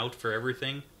 it's an out for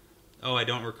everything? Oh, I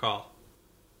don't recall.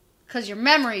 Because your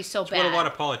memory's so bad. What a lot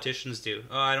of politicians do.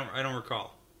 Oh, I don't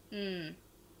recall.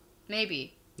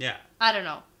 Maybe. Yeah. I don't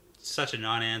know. Such a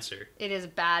non-answer. It is a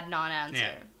bad non-answer.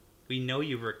 Yeah. We know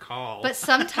you recall. But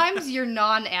sometimes your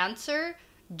non-answer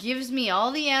gives me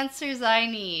all the answers I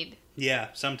need. Yeah,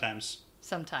 sometimes.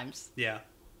 Sometimes. Yeah.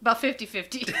 About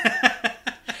 50-50.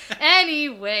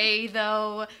 Anyway,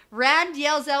 though, Rand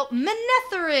yells out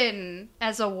Manetherin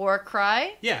as a war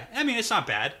cry. Yeah, I mean, it's not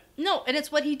bad. No, and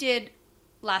it's what he did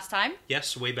last time.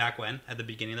 Yes, way back when, at the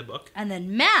beginning of the book. And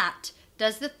then Mat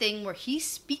does the thing where he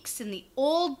speaks in the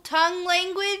old tongue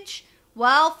language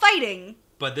while fighting.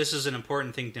 But this is an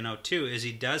important thing to note, too, is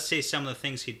he does say some of the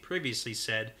things he'd previously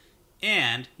said,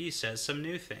 and he says some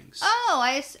new things. Oh,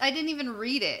 I didn't even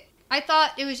read it. I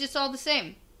thought it was just all the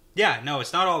same. Yeah, no,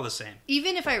 it's not all the same.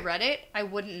 Even if I read it, I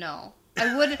wouldn't know.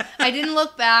 I didn't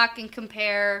look back and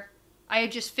compare. I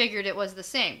just figured it was the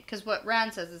same, because what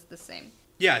Rand says is the same.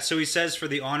 Yeah, so he says, for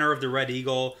the honor of the Red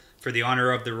Eagle, for the honor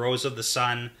of the Rose of the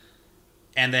Sun,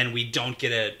 and then we don't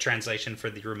get a translation for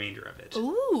the remainder of it.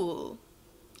 Ooh.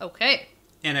 Okay.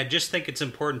 And I just think it's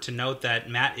important to note that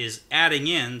Mat is adding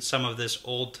in some of this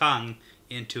old tongue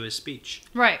into his speech.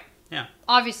 Right. Yeah.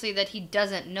 Obviously that he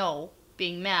doesn't know,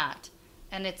 being Mat,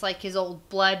 and it's like his old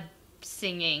blood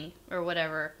singing or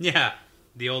whatever. Yeah.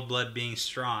 The old blood being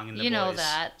strong in the boys. know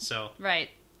that. So. Right.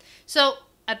 So,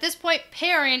 at this point,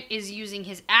 Perrin is using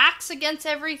his axe against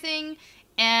everything,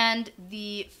 and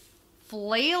the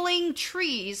flailing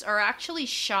trees are actually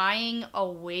shying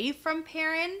away from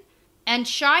Perrin, and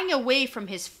shying away from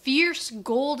his fierce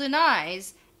golden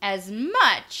eyes as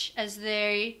much as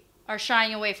they are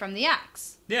shying away from the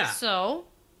axe. Yeah. So,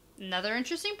 another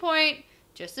interesting point,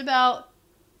 just about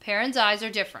Perrin's eyes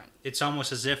are different. It's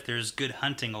almost as if there's good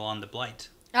hunting along the Blight.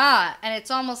 And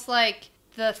it's almost like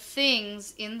the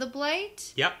things in the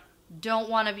Blight Yep. don't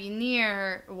want to be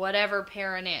near whatever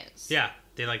Perrin is. Yeah,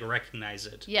 they like recognize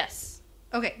it. Yes.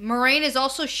 Okay, Moraine is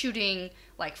also shooting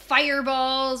like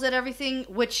fireballs at everything,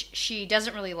 which she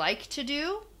doesn't really like to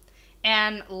do.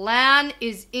 And Lan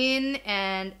is in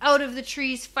and out of the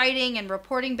trees fighting and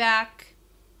reporting back.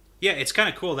 Yeah, it's kind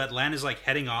of cool that Lan is like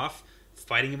heading off,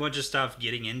 fighting a bunch of stuff,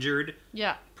 getting injured.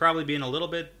 Yeah. Probably being a little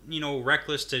bit,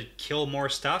 reckless to kill more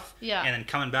stuff. Yeah. And then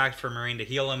coming back for Moraine to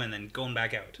heal him and then going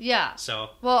back out. Yeah.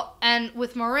 So. Well, and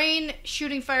with Moraine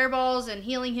shooting fireballs and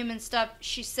healing him and stuff,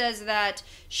 she says that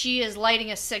she is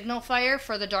lighting a signal fire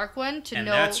for the Dark One to know. And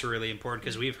that's really important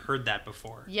because we've heard that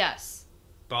before. Yes.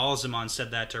 Balzamon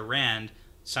said that to Rand.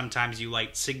 Sometimes you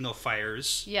light signal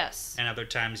fires. Yes. And other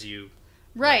times you.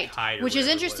 Right. Like, hide or which is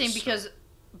whatever interesting because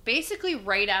basically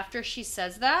right after she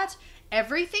says that,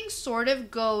 everything sort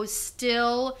of goes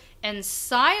still and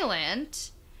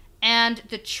silent, and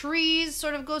the trees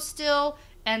sort of go still,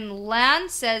 and Lan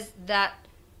says that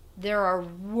there are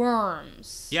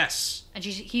worms. Yes. And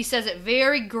he says it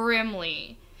very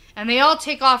grimly. And they all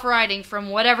take off riding from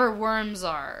whatever worms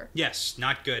are. Yes,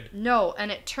 not good. No,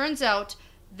 and it turns out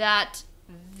that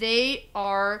they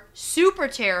are super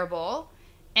terrible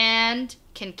and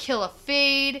can kill a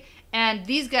Fade. And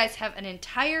these guys have an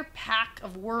entire pack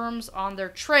of worms on their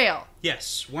trail.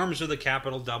 Yes, worms with a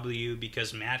capital W,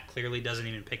 because Matt clearly doesn't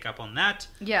even pick up on that.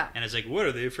 Yeah. And it's like, what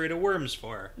are they afraid of worms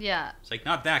for? Yeah. It's like,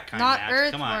 not that kind, Not Matt.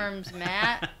 earthworms,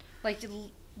 Matt. Like,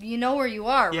 you know where you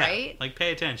are, yeah, right? Like,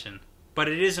 pay attention. But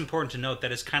it is important to note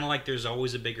that it's kind of like there's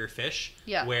always a bigger fish.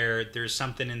 Yeah. Where there's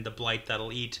something in the Blight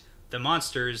that'll eat the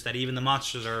monsters that even the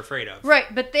monsters are afraid of.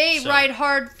 Right, but they ride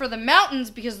hard for the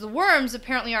mountains because the worms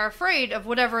apparently are afraid of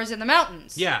whatever is in the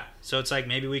mountains. Yeah, so it's like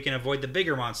maybe we can avoid the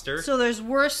bigger monster. So there's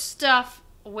worse stuff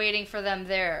waiting for them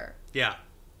there. Yeah.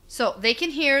 So they can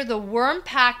hear the worm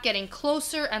pack getting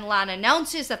closer, and Lan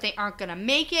announces that they aren't going to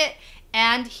make it,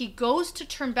 and he goes to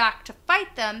turn back to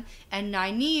fight them, and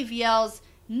Nynaeve yells,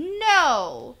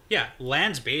 "No!" Yeah,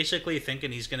 Lan's basically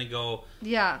thinking he's going to go...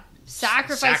 Yeah.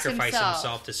 Sacrifice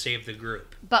himself to save the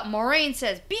group. But Moraine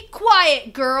says, "Be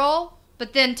quiet, girl!"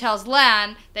 But then tells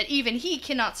Lan that even he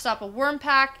cannot stop a worm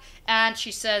pack, and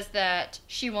she says that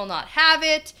she will not have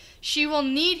it. She will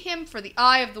need him for the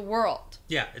eye of the world.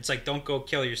 Yeah, it's like, don't go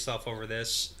kill yourself over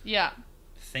this. Yeah.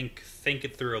 Think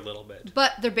it through a little bit.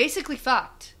 But they're basically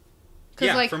fucked.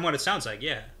 Yeah, like, from what it sounds like,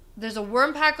 yeah. There's a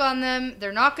worm pack on them.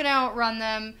 They're not going to outrun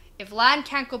them. If Lan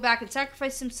can't go back and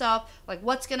sacrifice himself, like,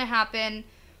 what's going to happen?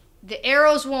 The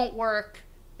arrows won't work.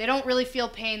 They don't really feel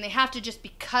pain. They have to just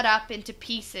be cut up into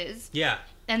pieces. Yeah.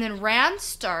 And then Rand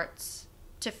starts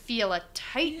to feel a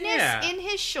tightness in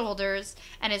his shoulders,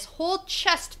 and his whole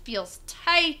chest feels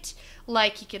tight,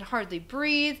 like he can hardly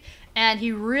breathe. And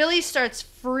he really starts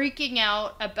freaking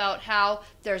out about how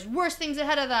there's worse things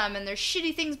ahead of them, and there's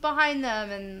shitty things behind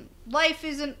them, and life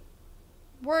isn't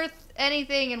worth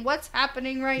anything, and what's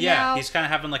happening right now. Yeah, he's kind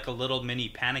of having like a little mini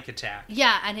panic attack.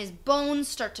 Yeah, and his bones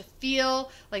start to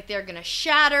feel like they're going to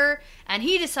shatter, and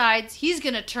he decides he's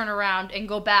going to turn around and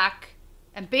go back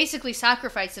and basically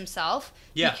sacrifice himself,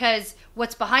 because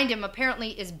what's behind him apparently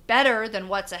is better than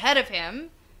what's ahead of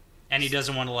him. And he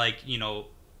doesn't want to, like, you know,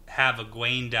 have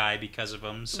Egwene die because of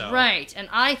him, so... Right, and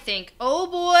I think, oh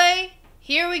boy,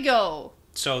 here we go.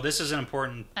 So this is an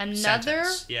important Another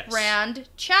sentence. Yes. Rand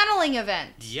channeling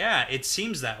event. Yeah, it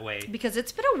seems that way. Because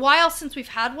it's been a while since we've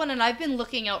had one, and I've been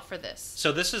looking out for this.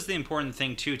 So this is the important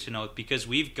thing, too, to note, because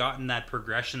we've gotten that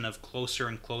progression of closer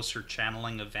and closer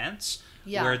channeling events,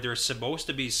 where there's supposed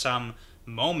to be some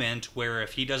moment where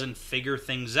if he doesn't figure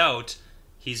things out,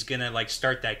 he's going to, like,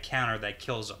 start that counter that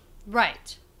kills him.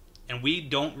 Right. And we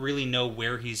don't really know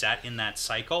where he's at in that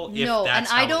cycle, if no, that's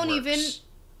and how I don't it works. even...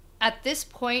 At this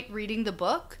point, reading the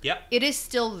book, it is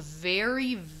still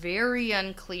very, very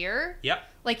unclear.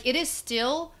 Like, it is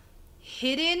still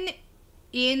hidden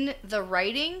in the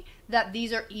writing that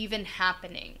these are even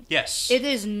happening. Yes. It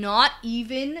is not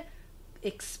even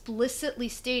explicitly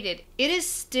stated. It is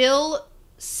still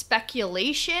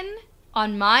speculation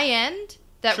on my end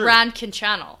that Rand can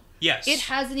channel. Yes. It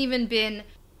hasn't even been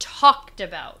talked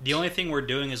about. The only thing we're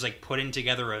doing is like putting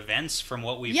together events from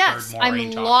what we've heard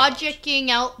Moraine I'm logicking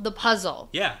out the puzzle.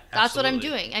 Yeah, that's what I'm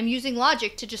doing. I'm using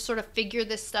logic to just sort of figure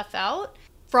this stuff out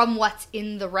from what's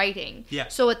in the writing. Yeah.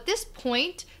 So at this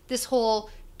point, this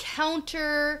whole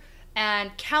counter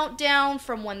and countdown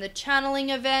from when the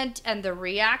channeling event and the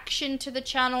reaction to the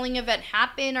channeling event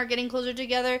happen are getting closer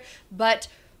together. But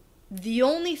the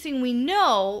only thing we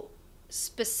know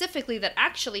specifically that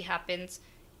actually happens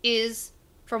is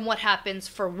from what happens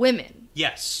for women.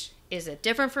 Yes. Is it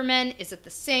different for men? Is it the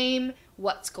same?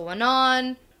 What's going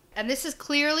on? And this is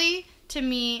clearly, to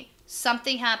me,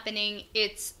 something happening.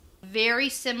 It's very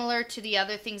similar to the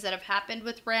other things that have happened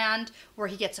with Rand, where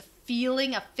he gets a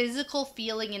feeling, a physical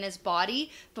feeling in his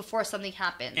body before something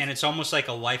happens. And it's almost like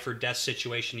a life or death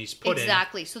situation he's put in.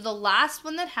 Exactly. So the last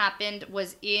one that happened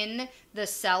was in the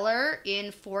cellar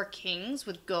in Four Kings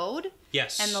with Goad.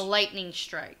 Yes. And the lightning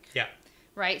strike. Yeah.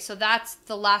 Right? So that's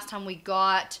the last time we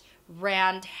got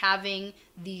Rand having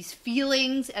these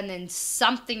feelings and then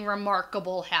something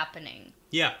remarkable happening.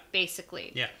 Yeah.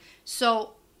 Basically. Yeah.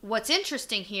 So what's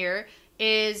interesting here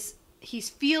is he's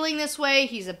feeling this way.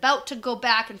 He's about to go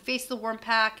back and face the worm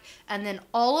pack. And then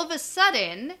all of a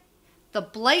sudden, the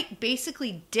blight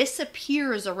basically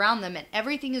disappears around them and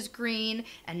everything is green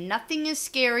and nothing is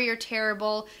scary or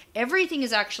terrible. Everything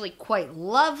is actually quite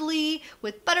lovely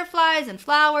with butterflies and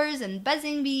flowers and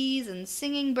buzzing bees and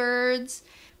singing birds.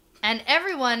 And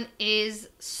everyone is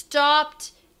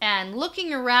stopped and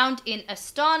looking around in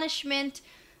astonishment.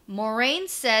 Moraine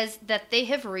says that they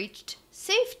have reached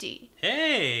safety.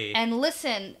 Hey! And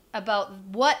listen about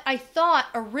what I thought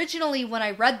originally when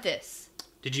I read this.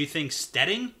 Did you think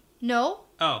steading? No.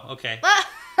 Oh, okay. No,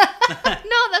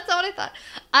 that's not what I thought.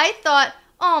 I thought,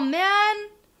 oh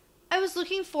man, I was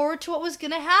looking forward to what was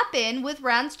going to happen with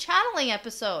Rand's channeling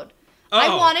episode. Oh.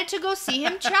 I wanted to go see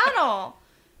him channel.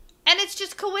 And it's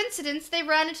just coincidence they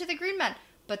ran into the Green Man.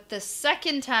 But the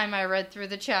second time I read through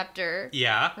the chapter,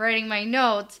 writing my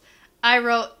notes, I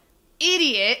wrote,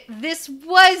 idiot, this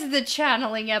was the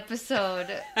channeling episode.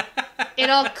 It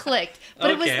all clicked.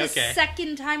 But it was the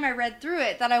second time I read through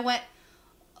it that I went,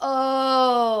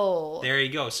 oh. There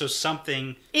you go. So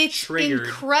something triggered. It's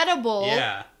incredible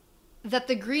that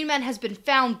the Green Man has been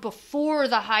found before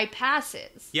the high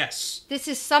passes. Yes. This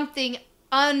is something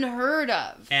unheard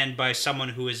of. And by someone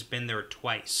who has been there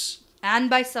twice.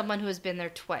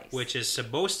 Which is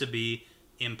supposed to be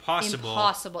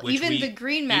impossible. Even the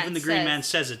Green Man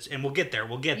says it, and we'll get there.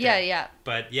 Yeah.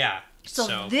 But yeah.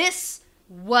 So this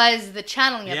was the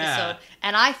channeling episode,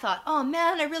 and I thought, oh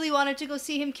man, I really wanted to go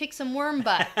see him kick some worm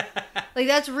butt. Like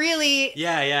that's really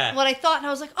what I thought, and I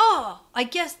was like, oh, I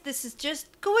guess this is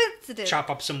just coincidence. Chop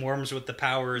up some worms with the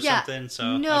power or something.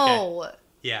 So no. Okay.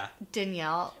 Yeah.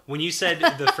 Danielle. When you said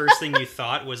the first thing you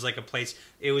thought was like a place,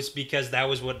 it was because that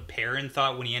was what Perrin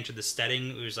thought when he entered the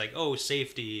steading. It was like, oh,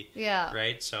 safety. Yeah.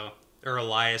 Right? So, or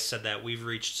Elias said that we've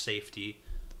reached safety.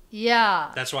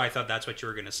 Yeah. That's why I thought that's what you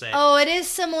were going to say. Oh, it is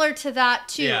similar to that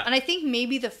too. Yeah. And I think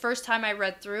maybe the first time I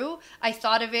read through, I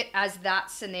thought of it as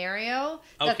that scenario.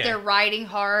 That they're riding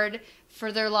hard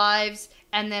for their lives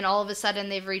and then all of a sudden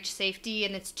they've reached safety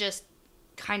and it's just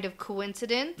kind of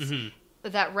coincidence. Mm-hmm.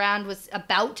 That Rand was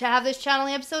about to have this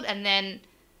channeling episode, and then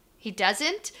he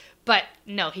doesn't. But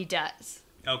no, he does.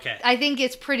 Okay. I think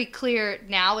it's pretty clear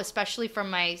now, especially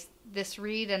from this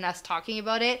read and us talking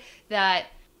about it, that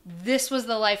this was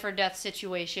the life or death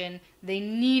situation. They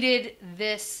needed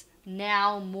this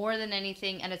now more than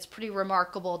anything, and it's pretty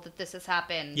remarkable that this has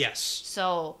happened. Yes.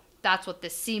 So that's what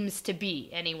this seems to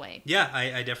be, anyway. Yeah,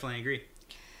 I definitely agree.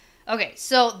 Okay,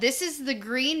 so this is the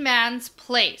Green Man's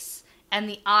place. And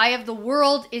the eye of the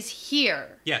world is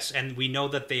here. Yes, and we know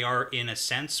that they are, in a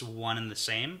sense, one and the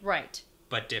same. Right.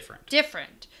 But different.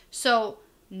 Different. So,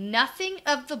 nothing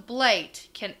of the Blight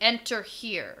can enter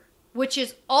here. Which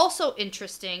is also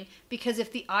interesting, because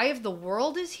if the eye of the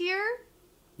world is here...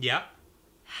 Yeah.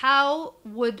 How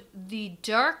would the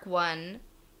Dark One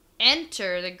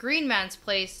enter the Green Man's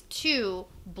place to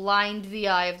blind the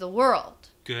eye of the world?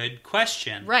 Good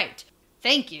question. Right.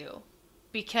 Thank you.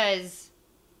 Because...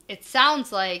 it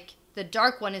sounds like the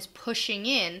Dark One is pushing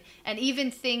in, and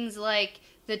even things like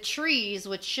the trees,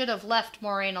 which should have left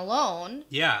Moraine alone.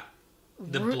 Yeah.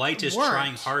 The Blight is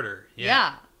trying harder.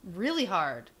 Yeah, really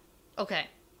hard. Okay.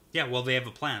 Yeah, well, they have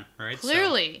a plan, right?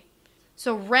 Clearly.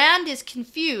 So Rand is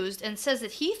confused and says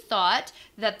that he thought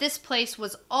that this place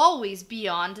was always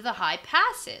beyond the high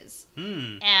passes.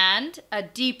 And a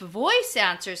deep voice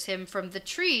answers him from the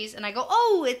trees, and I go,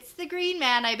 oh, it's the Green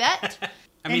Man, I bet.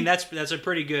 I mean, that's a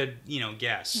pretty good,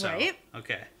 guess. So, right?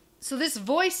 Okay. So this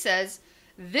voice says,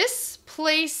 this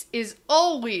place is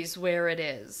always where it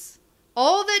is.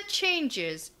 All that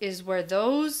changes is where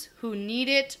those who need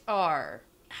it are.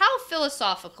 How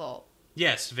philosophical.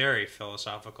 Yes, very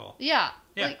philosophical. Yeah.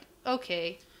 Like,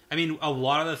 okay. I mean, a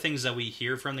lot of the things that we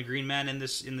hear from the Green Man in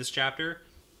this chapter,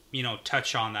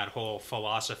 touch on that whole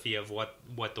philosophy of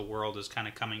what the world is kind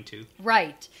of coming to.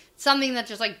 Right. Something that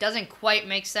just doesn't quite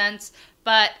make sense,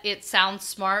 but it sounds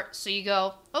smart, so you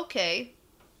go, okay.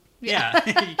 Yeah,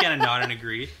 you kind of nod and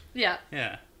agree. Yeah.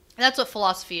 Yeah. That's what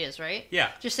philosophy is, right? Yeah.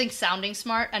 Just think sounding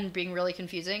smart and being really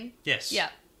confusing. Yes. Yeah.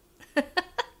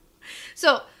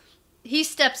 So, he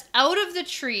steps out of the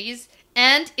trees,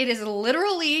 and it is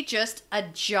literally just a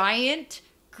giant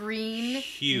green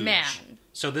man.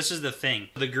 So this is the thing.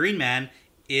 The Green Man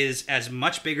is as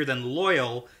much bigger than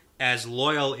Loyal as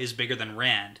Loyal is bigger than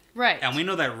Rand. Right. And we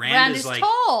know that Rand is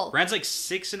tall. Rand's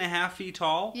 6.5 feet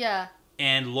tall. Yeah.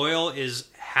 And Loyal is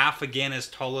half again as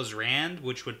tall as Rand,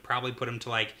 which would probably put him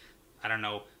to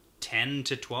 10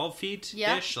 to 12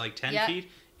 feet-ish, 10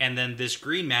 feet. And then this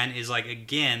Green Man is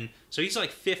again, so he's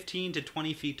 15 to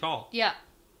 20 feet tall. Yeah.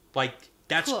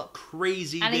 That's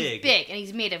crazy big. And he's big, and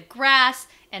he's made of grass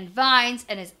and vines,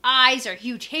 and his eyes are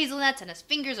huge hazelnuts, and his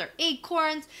fingers are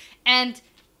acorns, and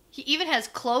he even has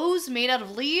clothes made out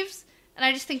of leaves. And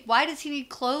I just think, why does he need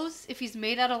clothes if he's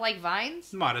made out of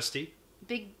vines? Modesty.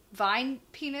 Big vine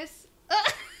penis.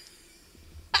 I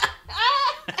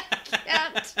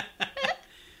can't.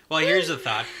 Well, here's the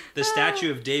thought. The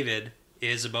statue of David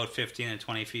is about 15 and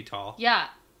 20 feet tall. Yeah.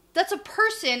 That's a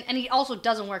person, and he also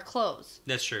doesn't wear clothes.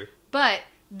 That's true. But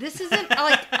This isn't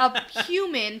like a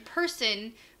human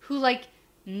person who like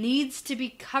needs to be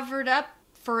covered up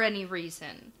for any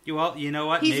reason. Well, you know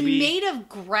what? He's made of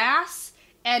grass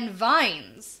and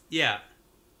vines. Yeah.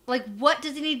 Like, what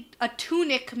does he need a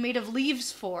tunic made of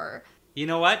leaves for? You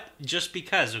know what? Just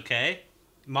because, okay?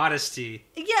 Modesty.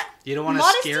 Yeah. You don't want to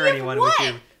scare anyone with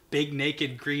your big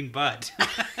naked green butt.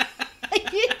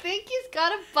 You think he's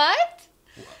got a butt?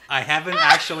 I haven't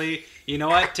actually... You know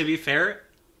what? To be fair,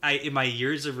 in my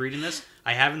years of reading this,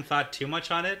 I haven't thought too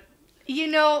much on it. You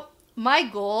know, my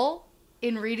goal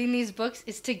in reading these books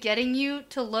is to getting you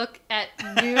to look at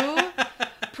new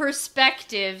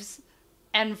perspectives.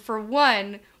 And for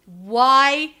one,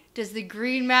 why does the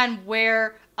Green Man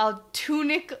wear a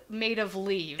tunic made of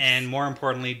leaves? And more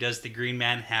importantly, does the Green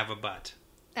Man have a butt?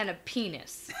 And a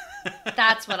penis.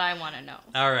 That's what I want to know.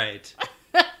 All right.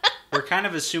 We're kind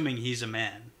of assuming he's a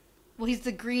man. Well, he's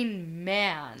the Green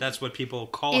Man. That's what people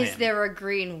call him. Is there a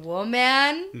Green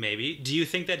Woman? Maybe. Do you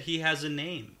think that he has a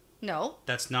name? No.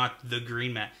 That's not the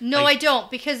Green Man. No, I don't.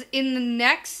 Because in the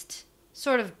next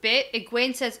sort of bit,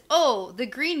 Egwene says, "Oh, the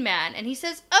Green Man." And he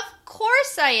says, "Of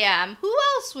course I am. Who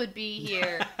else would be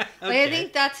here?" Okay. Like, I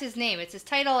think that's his name. It's his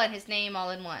title and his name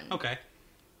all in one. Okay.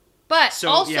 But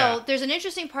there's an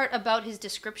interesting part about his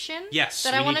description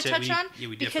that I want to touch on.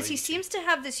 Because he seems to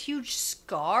have this huge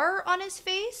scar on his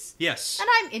face. Yes. And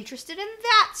I'm interested in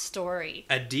that story.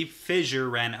 A deep fissure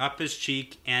ran up his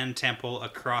cheek and temple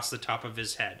across the top of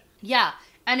his head. Yeah.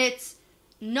 And it's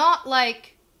not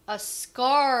like a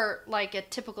scar like a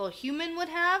typical human would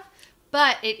have,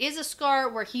 but it is a scar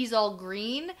where he's all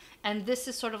green, and this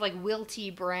is sort of like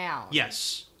wilty brown.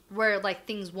 Yes. Where like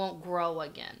things won't grow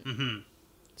again. Mm-hmm.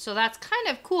 So that's kind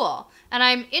of cool. And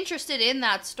I'm interested in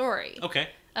that story. Okay.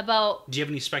 About... Do you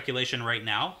have any speculation right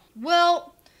now?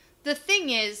 Well, the thing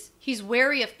is, he's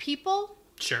wary of people.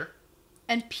 Sure.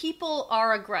 And people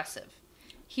are aggressive.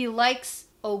 He likes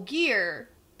Ogier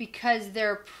because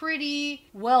they're pretty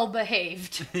well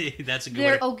behaved. That's a good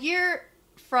way. Ogier,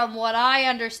 from what I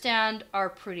understand, are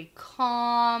pretty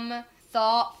calm,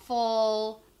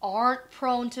 thoughtful, aren't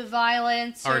prone to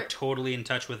violence. Are totally in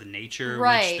touch with nature,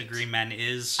 right. Which the Green Man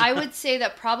is. I would say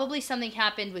that probably something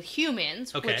happened with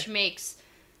humans, which makes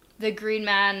the Green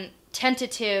Man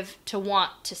tentative to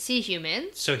want to see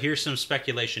humans. So here's some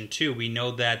speculation, too. We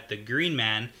know that the Green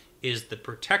Man is the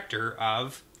protector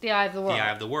of... the Eye of the World. The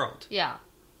Eye of the World. Yeah.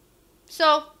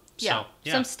 So,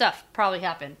 some stuff probably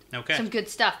happened. Okay. Some good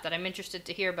stuff that I'm interested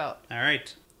to hear about. All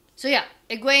right. So yeah,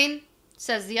 Egwene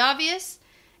says the obvious,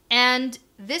 and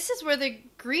this is where the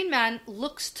Green Man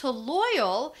looks to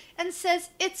Loyal and says,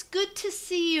 "It's good to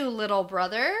see you, little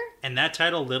brother." And that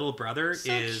title, Little Brother,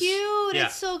 so is... cute. Yeah.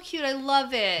 It's so cute. I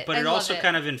love it. But it also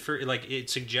kind of it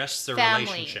suggests the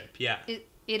relationship. Yeah.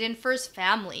 It infers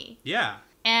family. Yeah.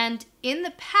 And in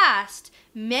the past,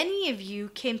 many of you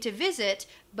came to visit,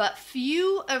 but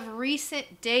few of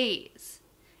recent days.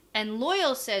 And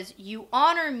Loyal says, "You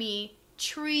honor me,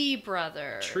 Tree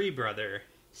Brother." Tree Brother.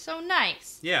 So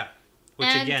nice. Yeah. Which,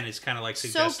 and again, is kind of like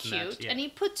suggesting so cute. That. Yeah. And he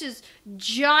puts his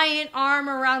giant arm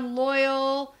around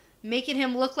Loyal, making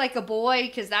him look like a boy,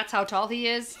 because that's how tall he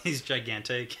is. He's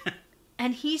gigantic.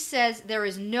 And he says, "There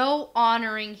is no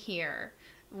honoring here.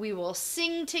 We will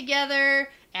sing together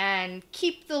and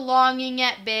keep the longing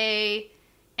at bay."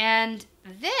 And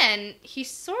then he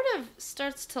sort of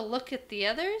starts to look at the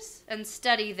others and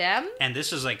study them. And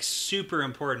this is like super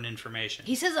important information.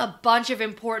 He says a bunch of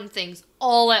important things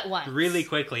all at once. Really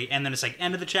quickly. And then it's like,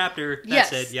 end of the chapter.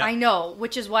 That's it. Yep. I know.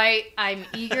 Which is why I'm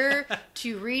eager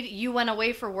to read. You went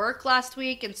away for work last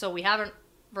week, and so we haven't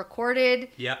recorded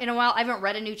in a while. I haven't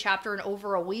read a new chapter in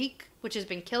over a week, which has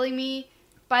been killing me,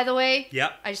 by the way.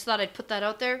 Yep. I just thought I'd put that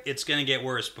out there. It's going to get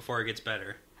worse before it gets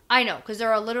better. I know, because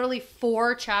there are literally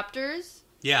 4 chapters.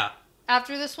 Yeah.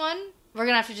 After this one, we're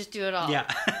going to have to just do it all.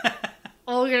 Yeah.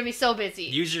 Oh, we're going to be so busy.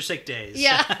 Use your sick days.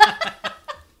 Yeah.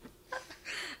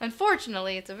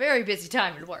 Unfortunately, it's a very busy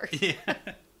time at work. Yeah.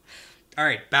 All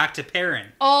right, back to Perrin.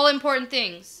 All important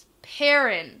things.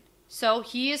 Perrin. So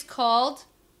he is called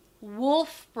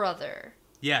Wolf Brother.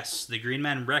 Yes, the Green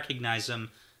Man recognize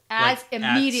him.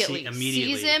 Immediately.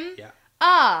 Immediately. Sees him. Yeah.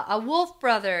 Ah, a Wolf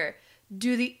Brother.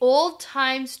 Do the old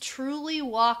times truly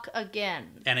walk again?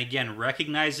 And again,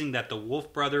 recognizing that the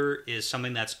Wolf Brother is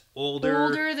something that's older.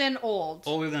 Older than old.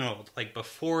 Older than old. Like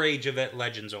before Age of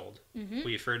Legends old. Mm-hmm.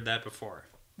 We've heard that before.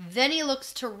 Then he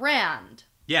looks to Rand.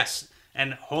 Yes.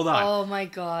 And hold on. Oh my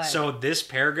god. So this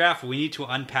paragraph, we need to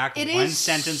unpack one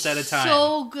sentence at a time.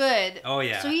 So good. Oh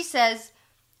yeah. So he says,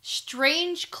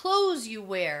 "Strange clothes you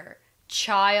wear,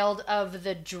 child of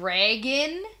the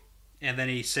dragon." And then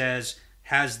he says,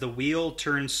 "Has the wheel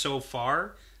turned so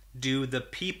far do the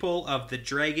people of the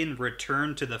dragon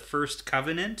return to the first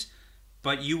covenant,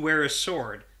 but you wear a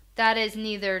sword? That is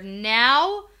neither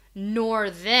now nor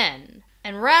then.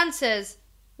 And Rand says,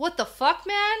 what the fuck,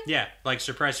 man? Yeah, like,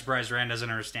 surprise, surprise, Rand doesn't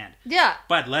understand. Yeah.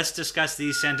 But let's discuss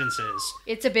these sentences.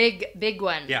 It's a big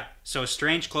one. Yeah. So,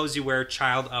 strange clothes you wear,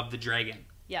 child of the dragon.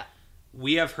 Yeah.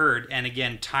 We have heard, and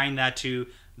again, tying that to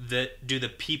do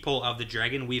the people of the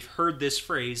dragon, we've heard this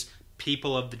phrase,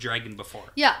 people of the dragon, before.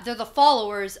 Yeah, they're the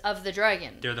followers of the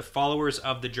dragon. They're the followers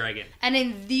of the dragon. And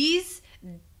in these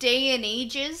day and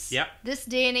ages, yep. This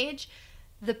day and age,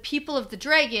 the people of the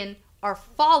dragon are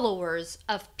followers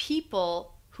of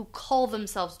people who call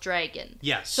themselves dragon.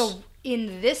 Yes. So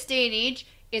in this day and age,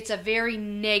 it's a very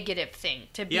negative thing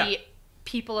to be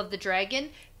people of the dragon,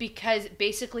 because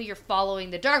basically you're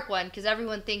following the dark one, because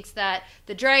everyone thinks that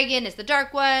the dragon is the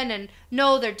dark one, and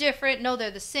no, they're different, no,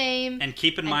 they're the same, and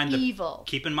keep in mind evil.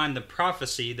 Keep in mind the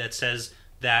prophecy that says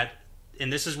that,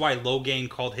 and this is why Logain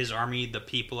called his army the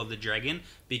people of the dragon,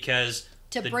 because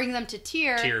bring them to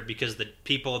Tyr, because the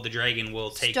people of the dragon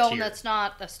will take stone Tyr. That's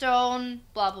not a stone,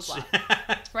 blah blah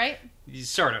blah. Right?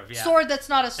 Sort of, yeah. Sword that's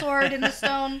not a sword in the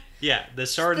stone. Yeah, the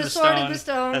sword in the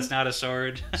stone. That's not a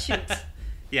sword. Shoot.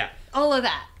 Yeah. All of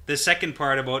that. The second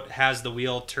part about has the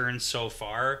wheel turned so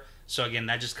far. So again,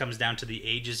 that just comes down to the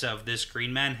ages of this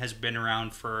green man has been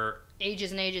around for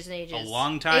ages and ages and ages. A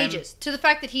long time. Ages. To the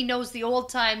fact that he knows the old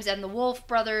times and the Wolf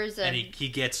brothers. And he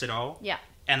gets it all. Yeah.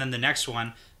 And then the next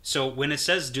one. So when it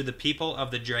says, do the people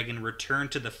of the dragon return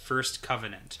to the first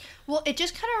covenant? Well, it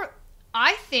just kind of...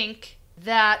 I think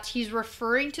that he's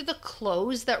referring to the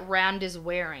clothes that Rand is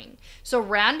wearing. So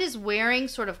Rand is wearing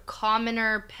sort of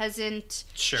commoner, peasant,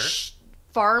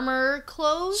 farmer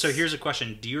clothes. So here's a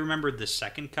question. Do you remember the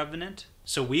second covenant?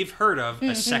 So we've heard of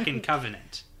a second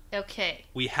covenant. Okay.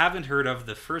 We haven't heard of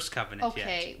the first covenant yet.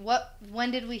 Okay.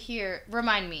 When did we hear?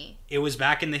 Remind me. It was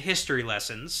back in the history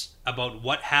lessons about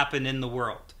what happened in the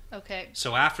world. Okay.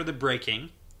 So after the breaking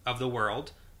of the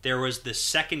world, there was the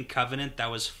second covenant that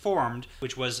was formed,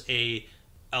 which was a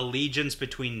allegiance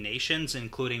between nations,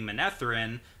 including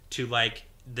Manetheren, to like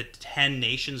the 10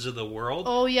 nations of the world.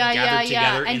 Oh yeah, gathered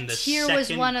together And in the Tyr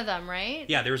was one of them, right?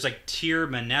 Yeah, there was like Tyr,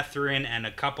 Manetheren, and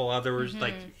a couple others,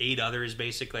 like 8 others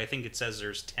basically. I think it says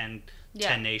there's 10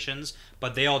 nations,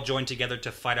 but they all joined together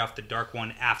to fight off the Dark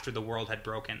One after the world had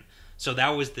broken. So that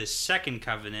was the second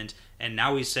covenant, and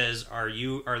now he says, are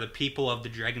the people of the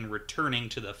dragon returning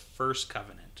to the first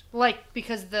covenant? Like,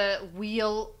 because the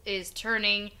wheel is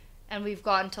turning and we've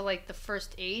gotten to like the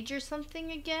first age or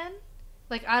something again?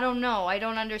 Like, I don't know. I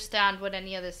don't understand what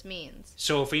any of this means.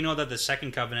 So if we know that the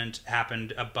second covenant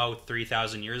happened about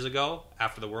 3,000 years ago,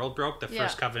 after the world broke, the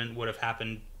first covenant would have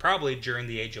happened probably during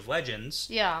the Age of Legends.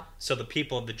 Yeah. So the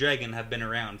people of the dragon have been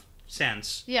around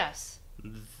since. Yes.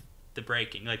 The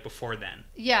breaking, like before then.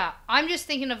 Yeah. I'm just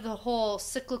thinking of the whole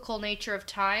cyclical nature of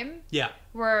time. Yeah.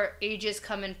 Where ages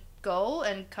come and go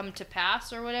and come to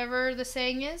pass, or whatever the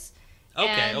saying is.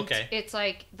 Okay. It's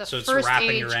like the so first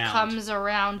age comes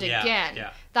around again.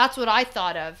 Yeah. That's what I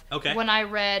thought of when I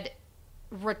read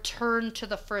Return to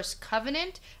the First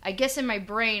Covenant. I guess in my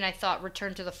brain I thought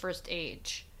Return to the First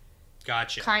Age.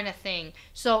 Gotcha. Kind of thing.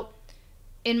 So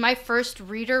in my first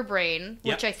reader brain,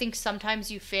 which I think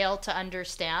sometimes you fail to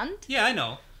understand. Yeah, I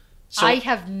know. So, I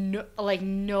have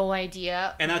no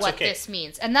idea what this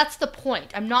means. And that's the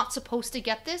point. I'm not supposed to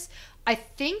get this. I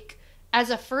think as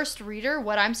a first reader,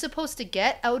 what I'm supposed to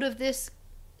get out of this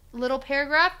little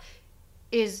paragraph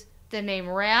is the name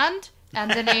Rand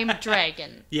and the name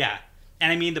Dragon. Yeah.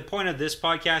 And I mean, the point of this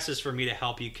podcast is for me to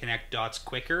help you connect dots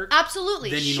quicker.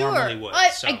 Absolutely. Than you normally would.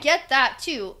 I get that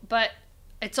too, but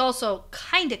it's also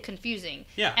kind of confusing.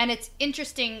 Yeah. And it's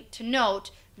interesting to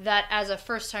note that as a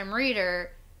first-time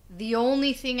reader, the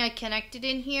only thing I connected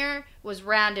in here was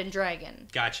Rand and Dragon.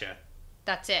 Gotcha.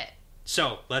 That's it.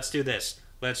 So, let's do this.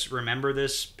 Let's remember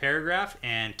this paragraph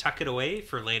and tuck it away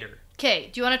for later. Okay,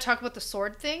 do you want to talk about the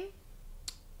sword thing?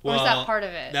 Or is that part of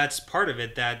it? That's part of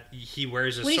it, that he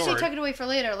wears a sword. When you say tuck it away for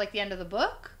later, like the end of the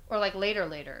book? Or like later?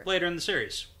 Later in the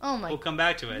series. Oh my... We'll come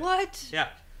back to it. What? Yeah.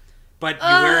 But you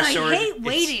wear a sword... I hate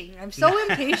waiting. I'm so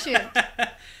impatient.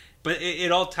 But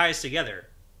it all ties together,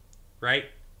 right?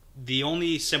 The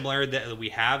only similarity that we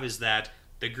have is that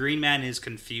the Green Man is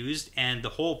confused, and the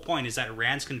whole point is that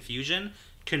Rand's confusion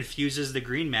confuses the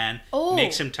Green Man,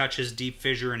 makes him touch his deep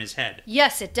fissure in his head.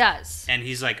 Yes, it does. And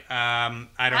he's like, I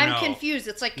don't know. I'm confused.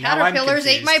 It's like caterpillars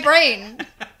ate my brain.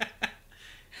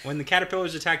 When the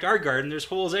caterpillars attacked our garden, there's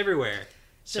holes everywhere.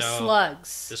 The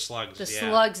slugs. The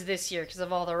slugs this year because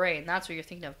of all the rain. That's what you're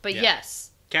thinking of. But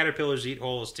yes. Caterpillars eat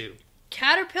holes too.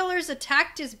 caterpillars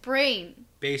attacked his brain.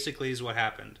 Basically is what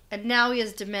happened. And now he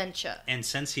has dementia. And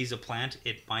since he's a plant,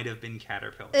 it might have been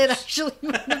caterpillars. It actually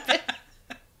might have been.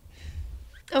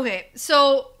 Okay,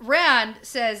 so Rand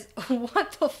says,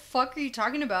 what the fuck are you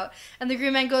talking about? And the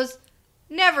Green Man goes,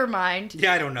 never mind.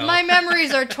 Yeah, I don't know. My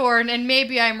memories are torn and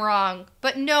maybe I'm wrong.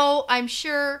 But no, I'm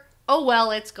sure. Oh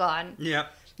well, it's gone. Yeah.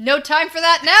 No time for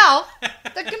that now.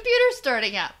 The computer's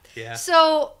starting up. Yeah.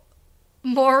 So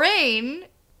Moraine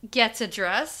gets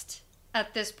addressed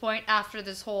at this point after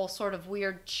this whole sort of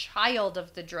weird child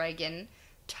of the dragon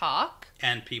talk.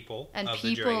 And people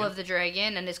of the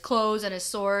dragon and his clothes and his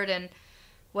sword and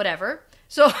whatever.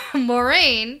 So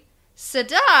Moraine,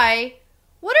 Sedai,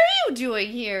 what are you doing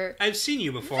here? I've seen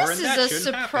you before, this and that shouldn't is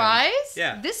a surprise. Happen.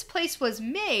 Yeah. This place was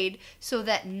made so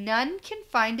that none can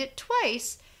find it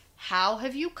twice. How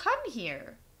have you come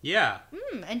here? Yeah.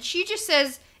 And she just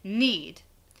says, need.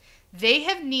 They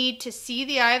have need to see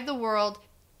the eye of the world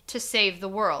to save the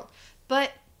world.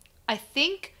 But I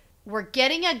think we're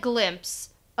getting a glimpse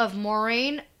of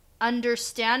Moraine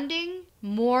understanding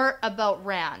more about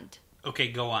Rand.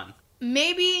 Okay, go on.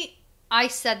 Maybe I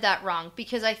said that wrong,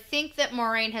 because I think that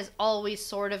Moraine has always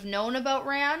sort of known about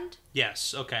Rand.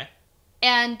 Yes, okay.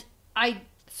 And I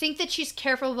think that she's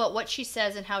careful about what she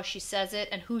says and how she says it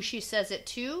and who she says it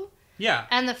to. Yeah.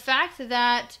 And the fact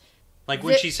that... Like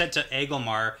when she said to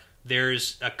Agelmar,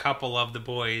 there's a couple of the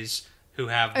boys who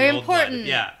have the old blood.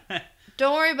 Yeah.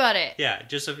 Don't worry about it. Yeah,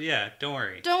 don't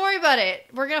worry. Don't worry about it.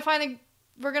 We're gonna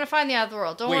find the eye of the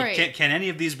world. Don't worry. Can any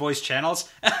of these boys channels?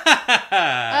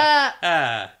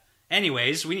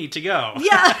 Anyways, we need to go.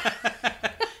 Yeah.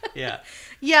 Yeah.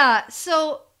 Yeah,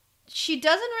 so she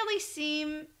doesn't really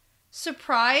seem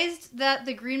surprised that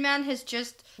the Green Man has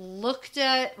just looked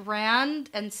at Rand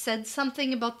and said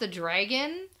something about the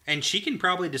dragon. And she can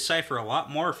probably decipher a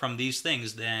lot more from these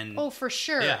things than... Oh, for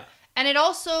sure. Yeah. And it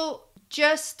also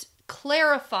just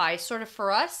clarifies, sort of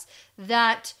for us,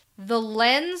 that the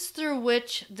lens through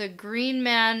which the Green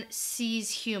Man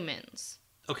sees humans.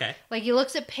 Okay. Like, he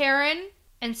looks at Perrin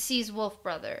and sees Wolf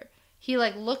Brother. He,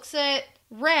 like, looks at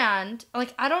Rand.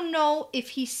 Like, I don't know if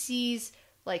he sees,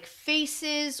 like,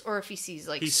 faces or if he sees,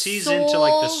 like, he sees souls, into,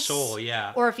 like, the soul,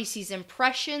 yeah. Or if he sees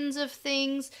impressions of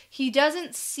things. He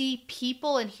doesn't see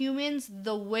people and humans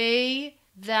the way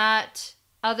that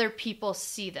other people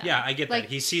see them. Yeah, I get like,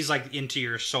 that. He sees, like, into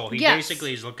your soul. He yes.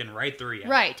 basically is looking right through you.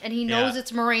 Right, and he knows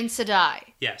it's Moraine Sedai.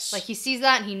 Yes. Like, he sees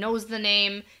that and he knows the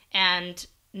name and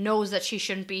knows that she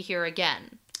shouldn't be here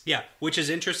again. Yeah, which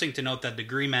is interesting to note that the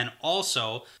Green Man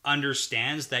also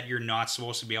understands that you're not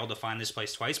supposed to be able to find this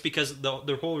place twice, because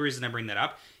the whole reason I bring that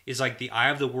up is, like, the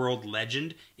Eye of the World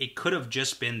legend, it could have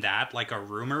just been that, like, a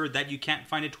rumor that you can't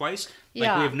find it twice.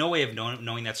 Like, we have no way of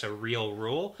knowing that's a real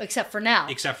rule. Except for now.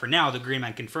 The Green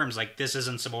Man confirms, like, this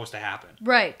isn't supposed to happen.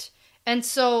 Right. And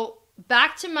so,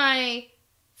 back to my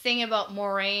thing about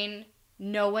Moraine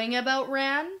knowing about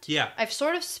Rand. Yeah. I've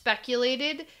sort of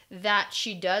speculated that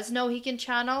she does know he can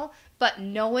channel, but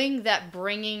knowing that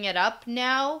bringing it up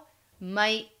now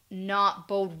might not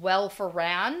bode well for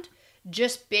Rand,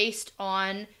 just based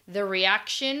on the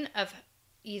reaction of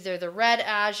either the Red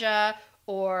Aja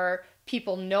or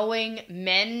people knowing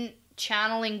men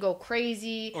channeling go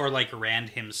crazy. Or like Rand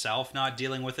himself not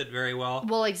dealing with it very well.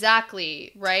 Well,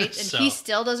 exactly, right? And So. He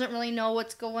still doesn't really know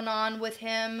what's going on with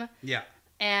him. Yeah.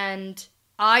 And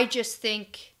I just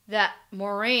think that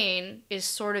Moraine is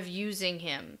sort of using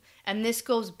him. And this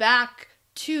goes back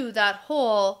to that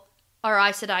whole, are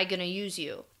Aes Sedai gonna use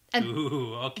you? And,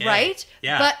 ooh, okay. Right?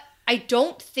 Yeah. But I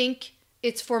don't think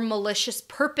it's for malicious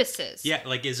purposes. Yeah,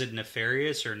 like, is it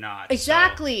nefarious or not?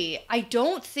 Exactly. So. I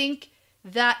don't think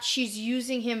that she's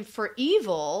using him for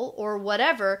evil or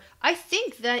whatever. I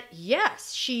think that,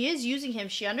 yes, she is using him.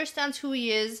 She understands who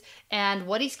he is and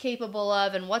what he's capable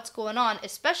of and what's going on,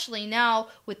 especially now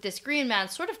with this Green Man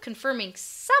sort of confirming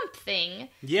something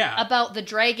about the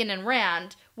dragon and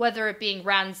Rand, whether it being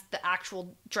Rand's the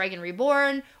actual Dragon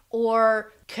Reborn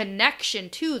or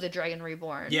connection to the Dragon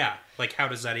Reborn. Yeah, like, how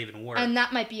does that even work? And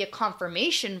that might be a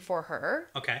confirmation for her.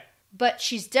 Okay. But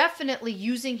she's definitely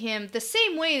using him the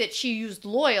same way that she used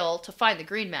Loyal to find the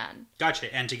Green Man.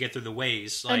 Gotcha, and to get through the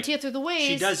ways. Like, and to get through the ways.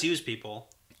 She does use people.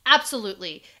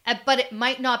 Absolutely. But it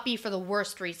might not be for the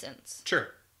worst reasons. Sure.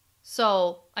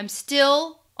 So, I'm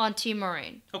still on Team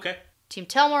Moraine. Okay. Team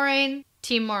Telmoraine,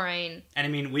 Team Moraine. And I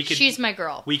mean, she's my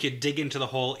girl. We could dig into the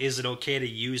whole, is it okay to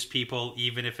use people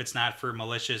even if it's not for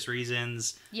malicious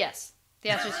reasons? Yes.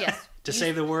 The answer is yes.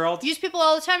 Save the world? Use people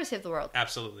all the time to save the world.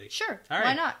 Absolutely. Sure. All right.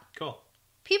 Why not? Cool.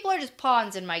 People are just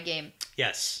pawns in my game.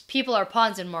 Yes. People are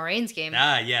pawns in Moraine's game.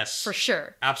 Ah, yes. For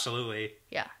sure. Absolutely.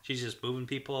 Yeah. She's just moving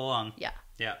people along. Yeah.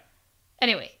 Yeah.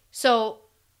 Anyway, so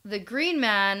the Green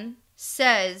Man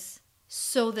says,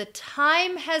 so the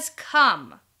time has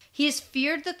come. He has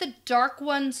feared that the Dark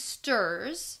One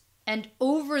stirs, and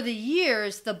over the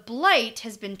years, the Blight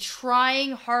has been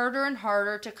trying harder and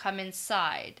harder to come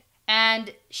inside.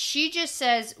 And she just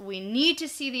says, we need to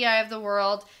see the Eye of the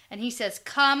World. And he says,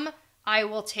 come, I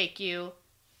will take you.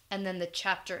 And then the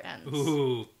chapter ends.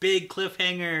 Ooh, big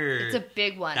cliffhanger. It's a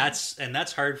big one.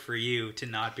 That's hard for you to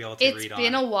not be able to read on. It's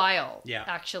been a while, yeah,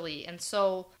 actually. And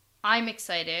so I'm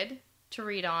excited to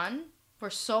read on. We're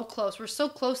so close. We're so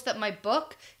close that my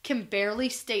book can barely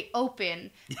stay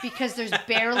open because there's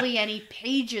barely any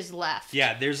pages left.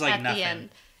 Yeah, there's like at nothing. The end.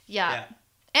 Yeah.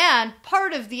 And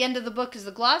part of the end of the book is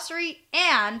the glossary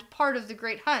and part of the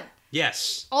Great Hunt.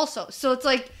 Yes. Also. So it's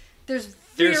like there's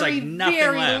like nothing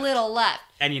very left. Little left.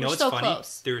 And you know We're what's so funny?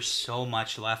 Close. There's so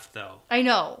much left, though. I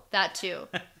know, that too.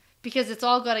 Because it's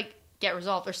all got to get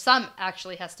resolved. Or some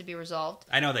actually has to be resolved.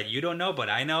 I know that you don't know, but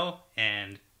I know,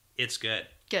 and it's good.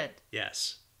 Good.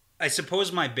 Yes. I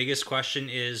suppose my biggest question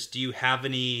is, do you have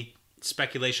any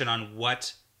speculation on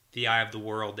what the Eye of the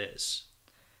World is?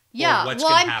 Yeah, well,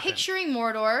 I'm picturing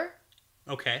Mordor.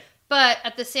 Okay. But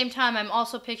at the same time, I'm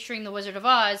also picturing the Wizard of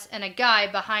Oz and a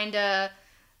guy behind a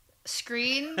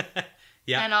screen.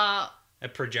 Yeah. And a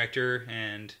projector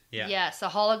and yeah. Yes, a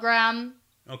hologram.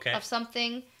 Okay. Of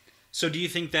something. So do you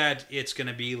think that it's going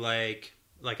to be like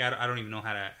I don't even know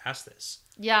how to ask this.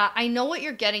 Yeah, I know what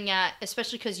you're getting at,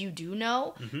 especially because you do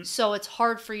know. Mm-hmm. So it's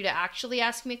hard for you to actually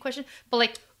ask me a question. But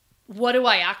like, what do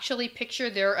I actually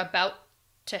picture they're about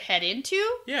to head into?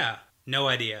 Yeah, no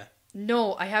idea.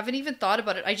 No, I haven't even thought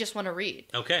about it. I just want to read.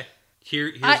 Okay.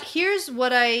 Here's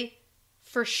what I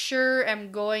for sure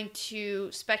am going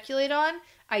to speculate on.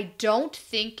 I don't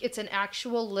think it's an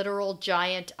actual literal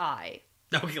giant eye.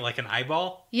 Okay, like an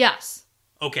eyeball? Yes.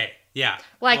 Okay, yeah.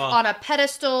 Like on a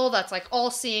pedestal that's like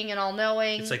all-seeing and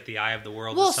all-knowing. It's like the Eye of the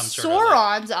World. Well, Some sort of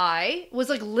Sauron's eye was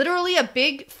like literally a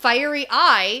big fiery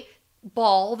eye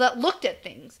ball that looked at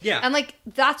things. Yeah. And like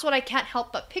that's what I can't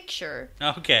help but picture.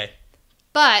 Okay.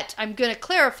 But I'm going to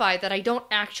clarify that I don't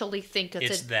actually think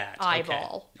it's that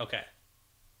eyeball. Okay.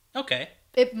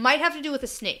 It might have to do with a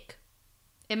snake.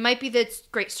 It might be the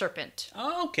great serpent.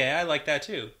 Oh, okay. I like that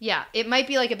too. Yeah, it might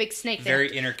be like a big snake. Very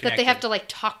interconnected. That they have to like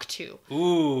talk to.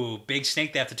 Ooh, big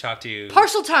snake they have to talk to.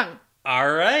 Parcel tongue.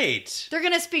 All right. They're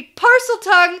going to speak parcel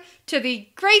tongue to the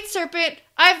great serpent,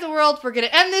 Eye of the World. We're going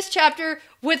to end this chapter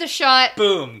with a shot.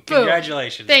 Boom.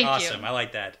 Congratulations. Thank you. Awesome. I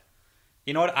like that.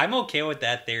 You know what? I'm okay with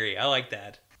that theory. I like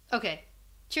that. Okay.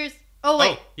 Cheers. Oh,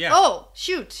 wait. Oh, yeah. Oh,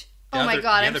 shoot. My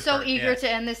God. I'm so part, eager to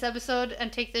end this episode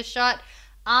and take this shot.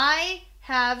 I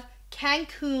have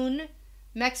Cancun,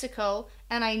 Mexico,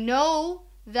 and I know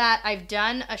that I've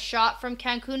done a shot from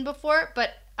Cancun before,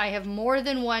 but I have more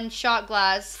than one shot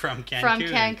glass from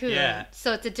Cancun. Yeah.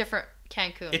 So it's a different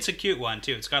Cancun. It's a cute one,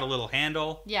 too. It's got a little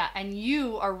handle. Yeah, and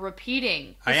you are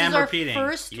repeating. I am repeating.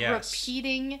 This is our first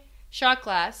repeating shot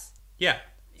glass. Yeah,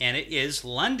 and it is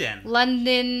London.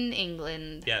 London,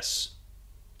 England. Yes.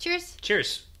 Cheers.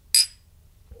 Cheers.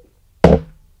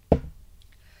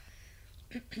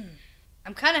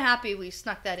 I'm kind of happy we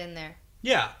snuck that in there.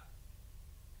 Yeah.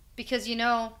 Because, you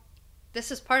know,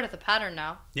 this is part of the pattern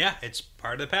now. Yeah, it's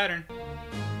part of the pattern.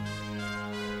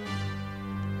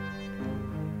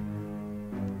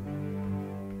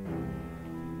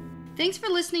 Thanks for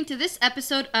listening to this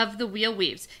episode of The Wheel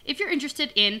Weaves. If you're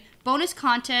interested in bonus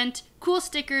content, cool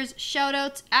stickers,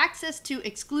 shoutouts, access to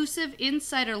exclusive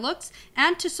insider looks,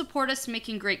 and to support us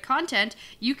making great content,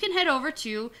 you can head over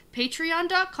to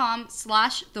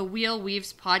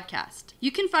patreon.com/thewheelweavespodcast.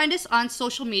 You can find us on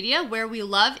social media where we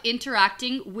love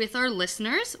interacting with our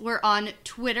listeners. We're on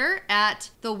Twitter at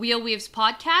The Wheel Weaves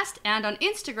Podcast and on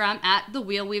Instagram at The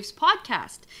Wheel Weaves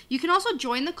Podcast. You can also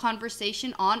join the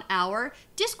conversation on our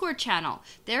Discord channel.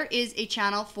 There is a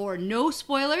channel for no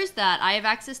spoilers that I have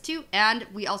access to, and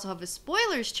we also have a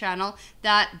spoilers channel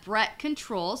that Brett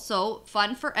controls, so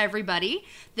fun for everybody.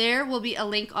 There will be a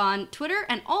link on Twitter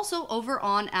and also over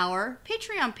on our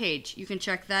Patreon page. You can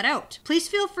check that out. Please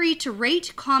feel free to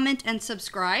rate, comment, and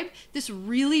subscribe. This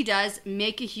really does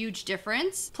make a huge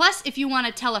difference. Plus, if you want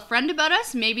to tell a friend about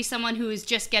us, maybe someone who is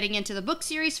just getting into the book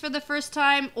series for the first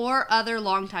time, or other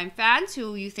longtime fans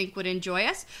who you think would enjoy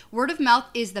us, word of mouth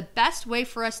is the best way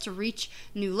for us to reach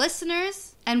new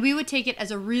listeners, and we would take it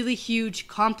as a really huge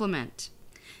compliment.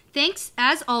 Thanks,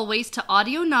 as always, to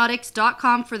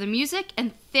audionautics.com for the music,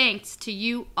 and thanks to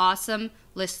you awesome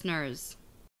listeners.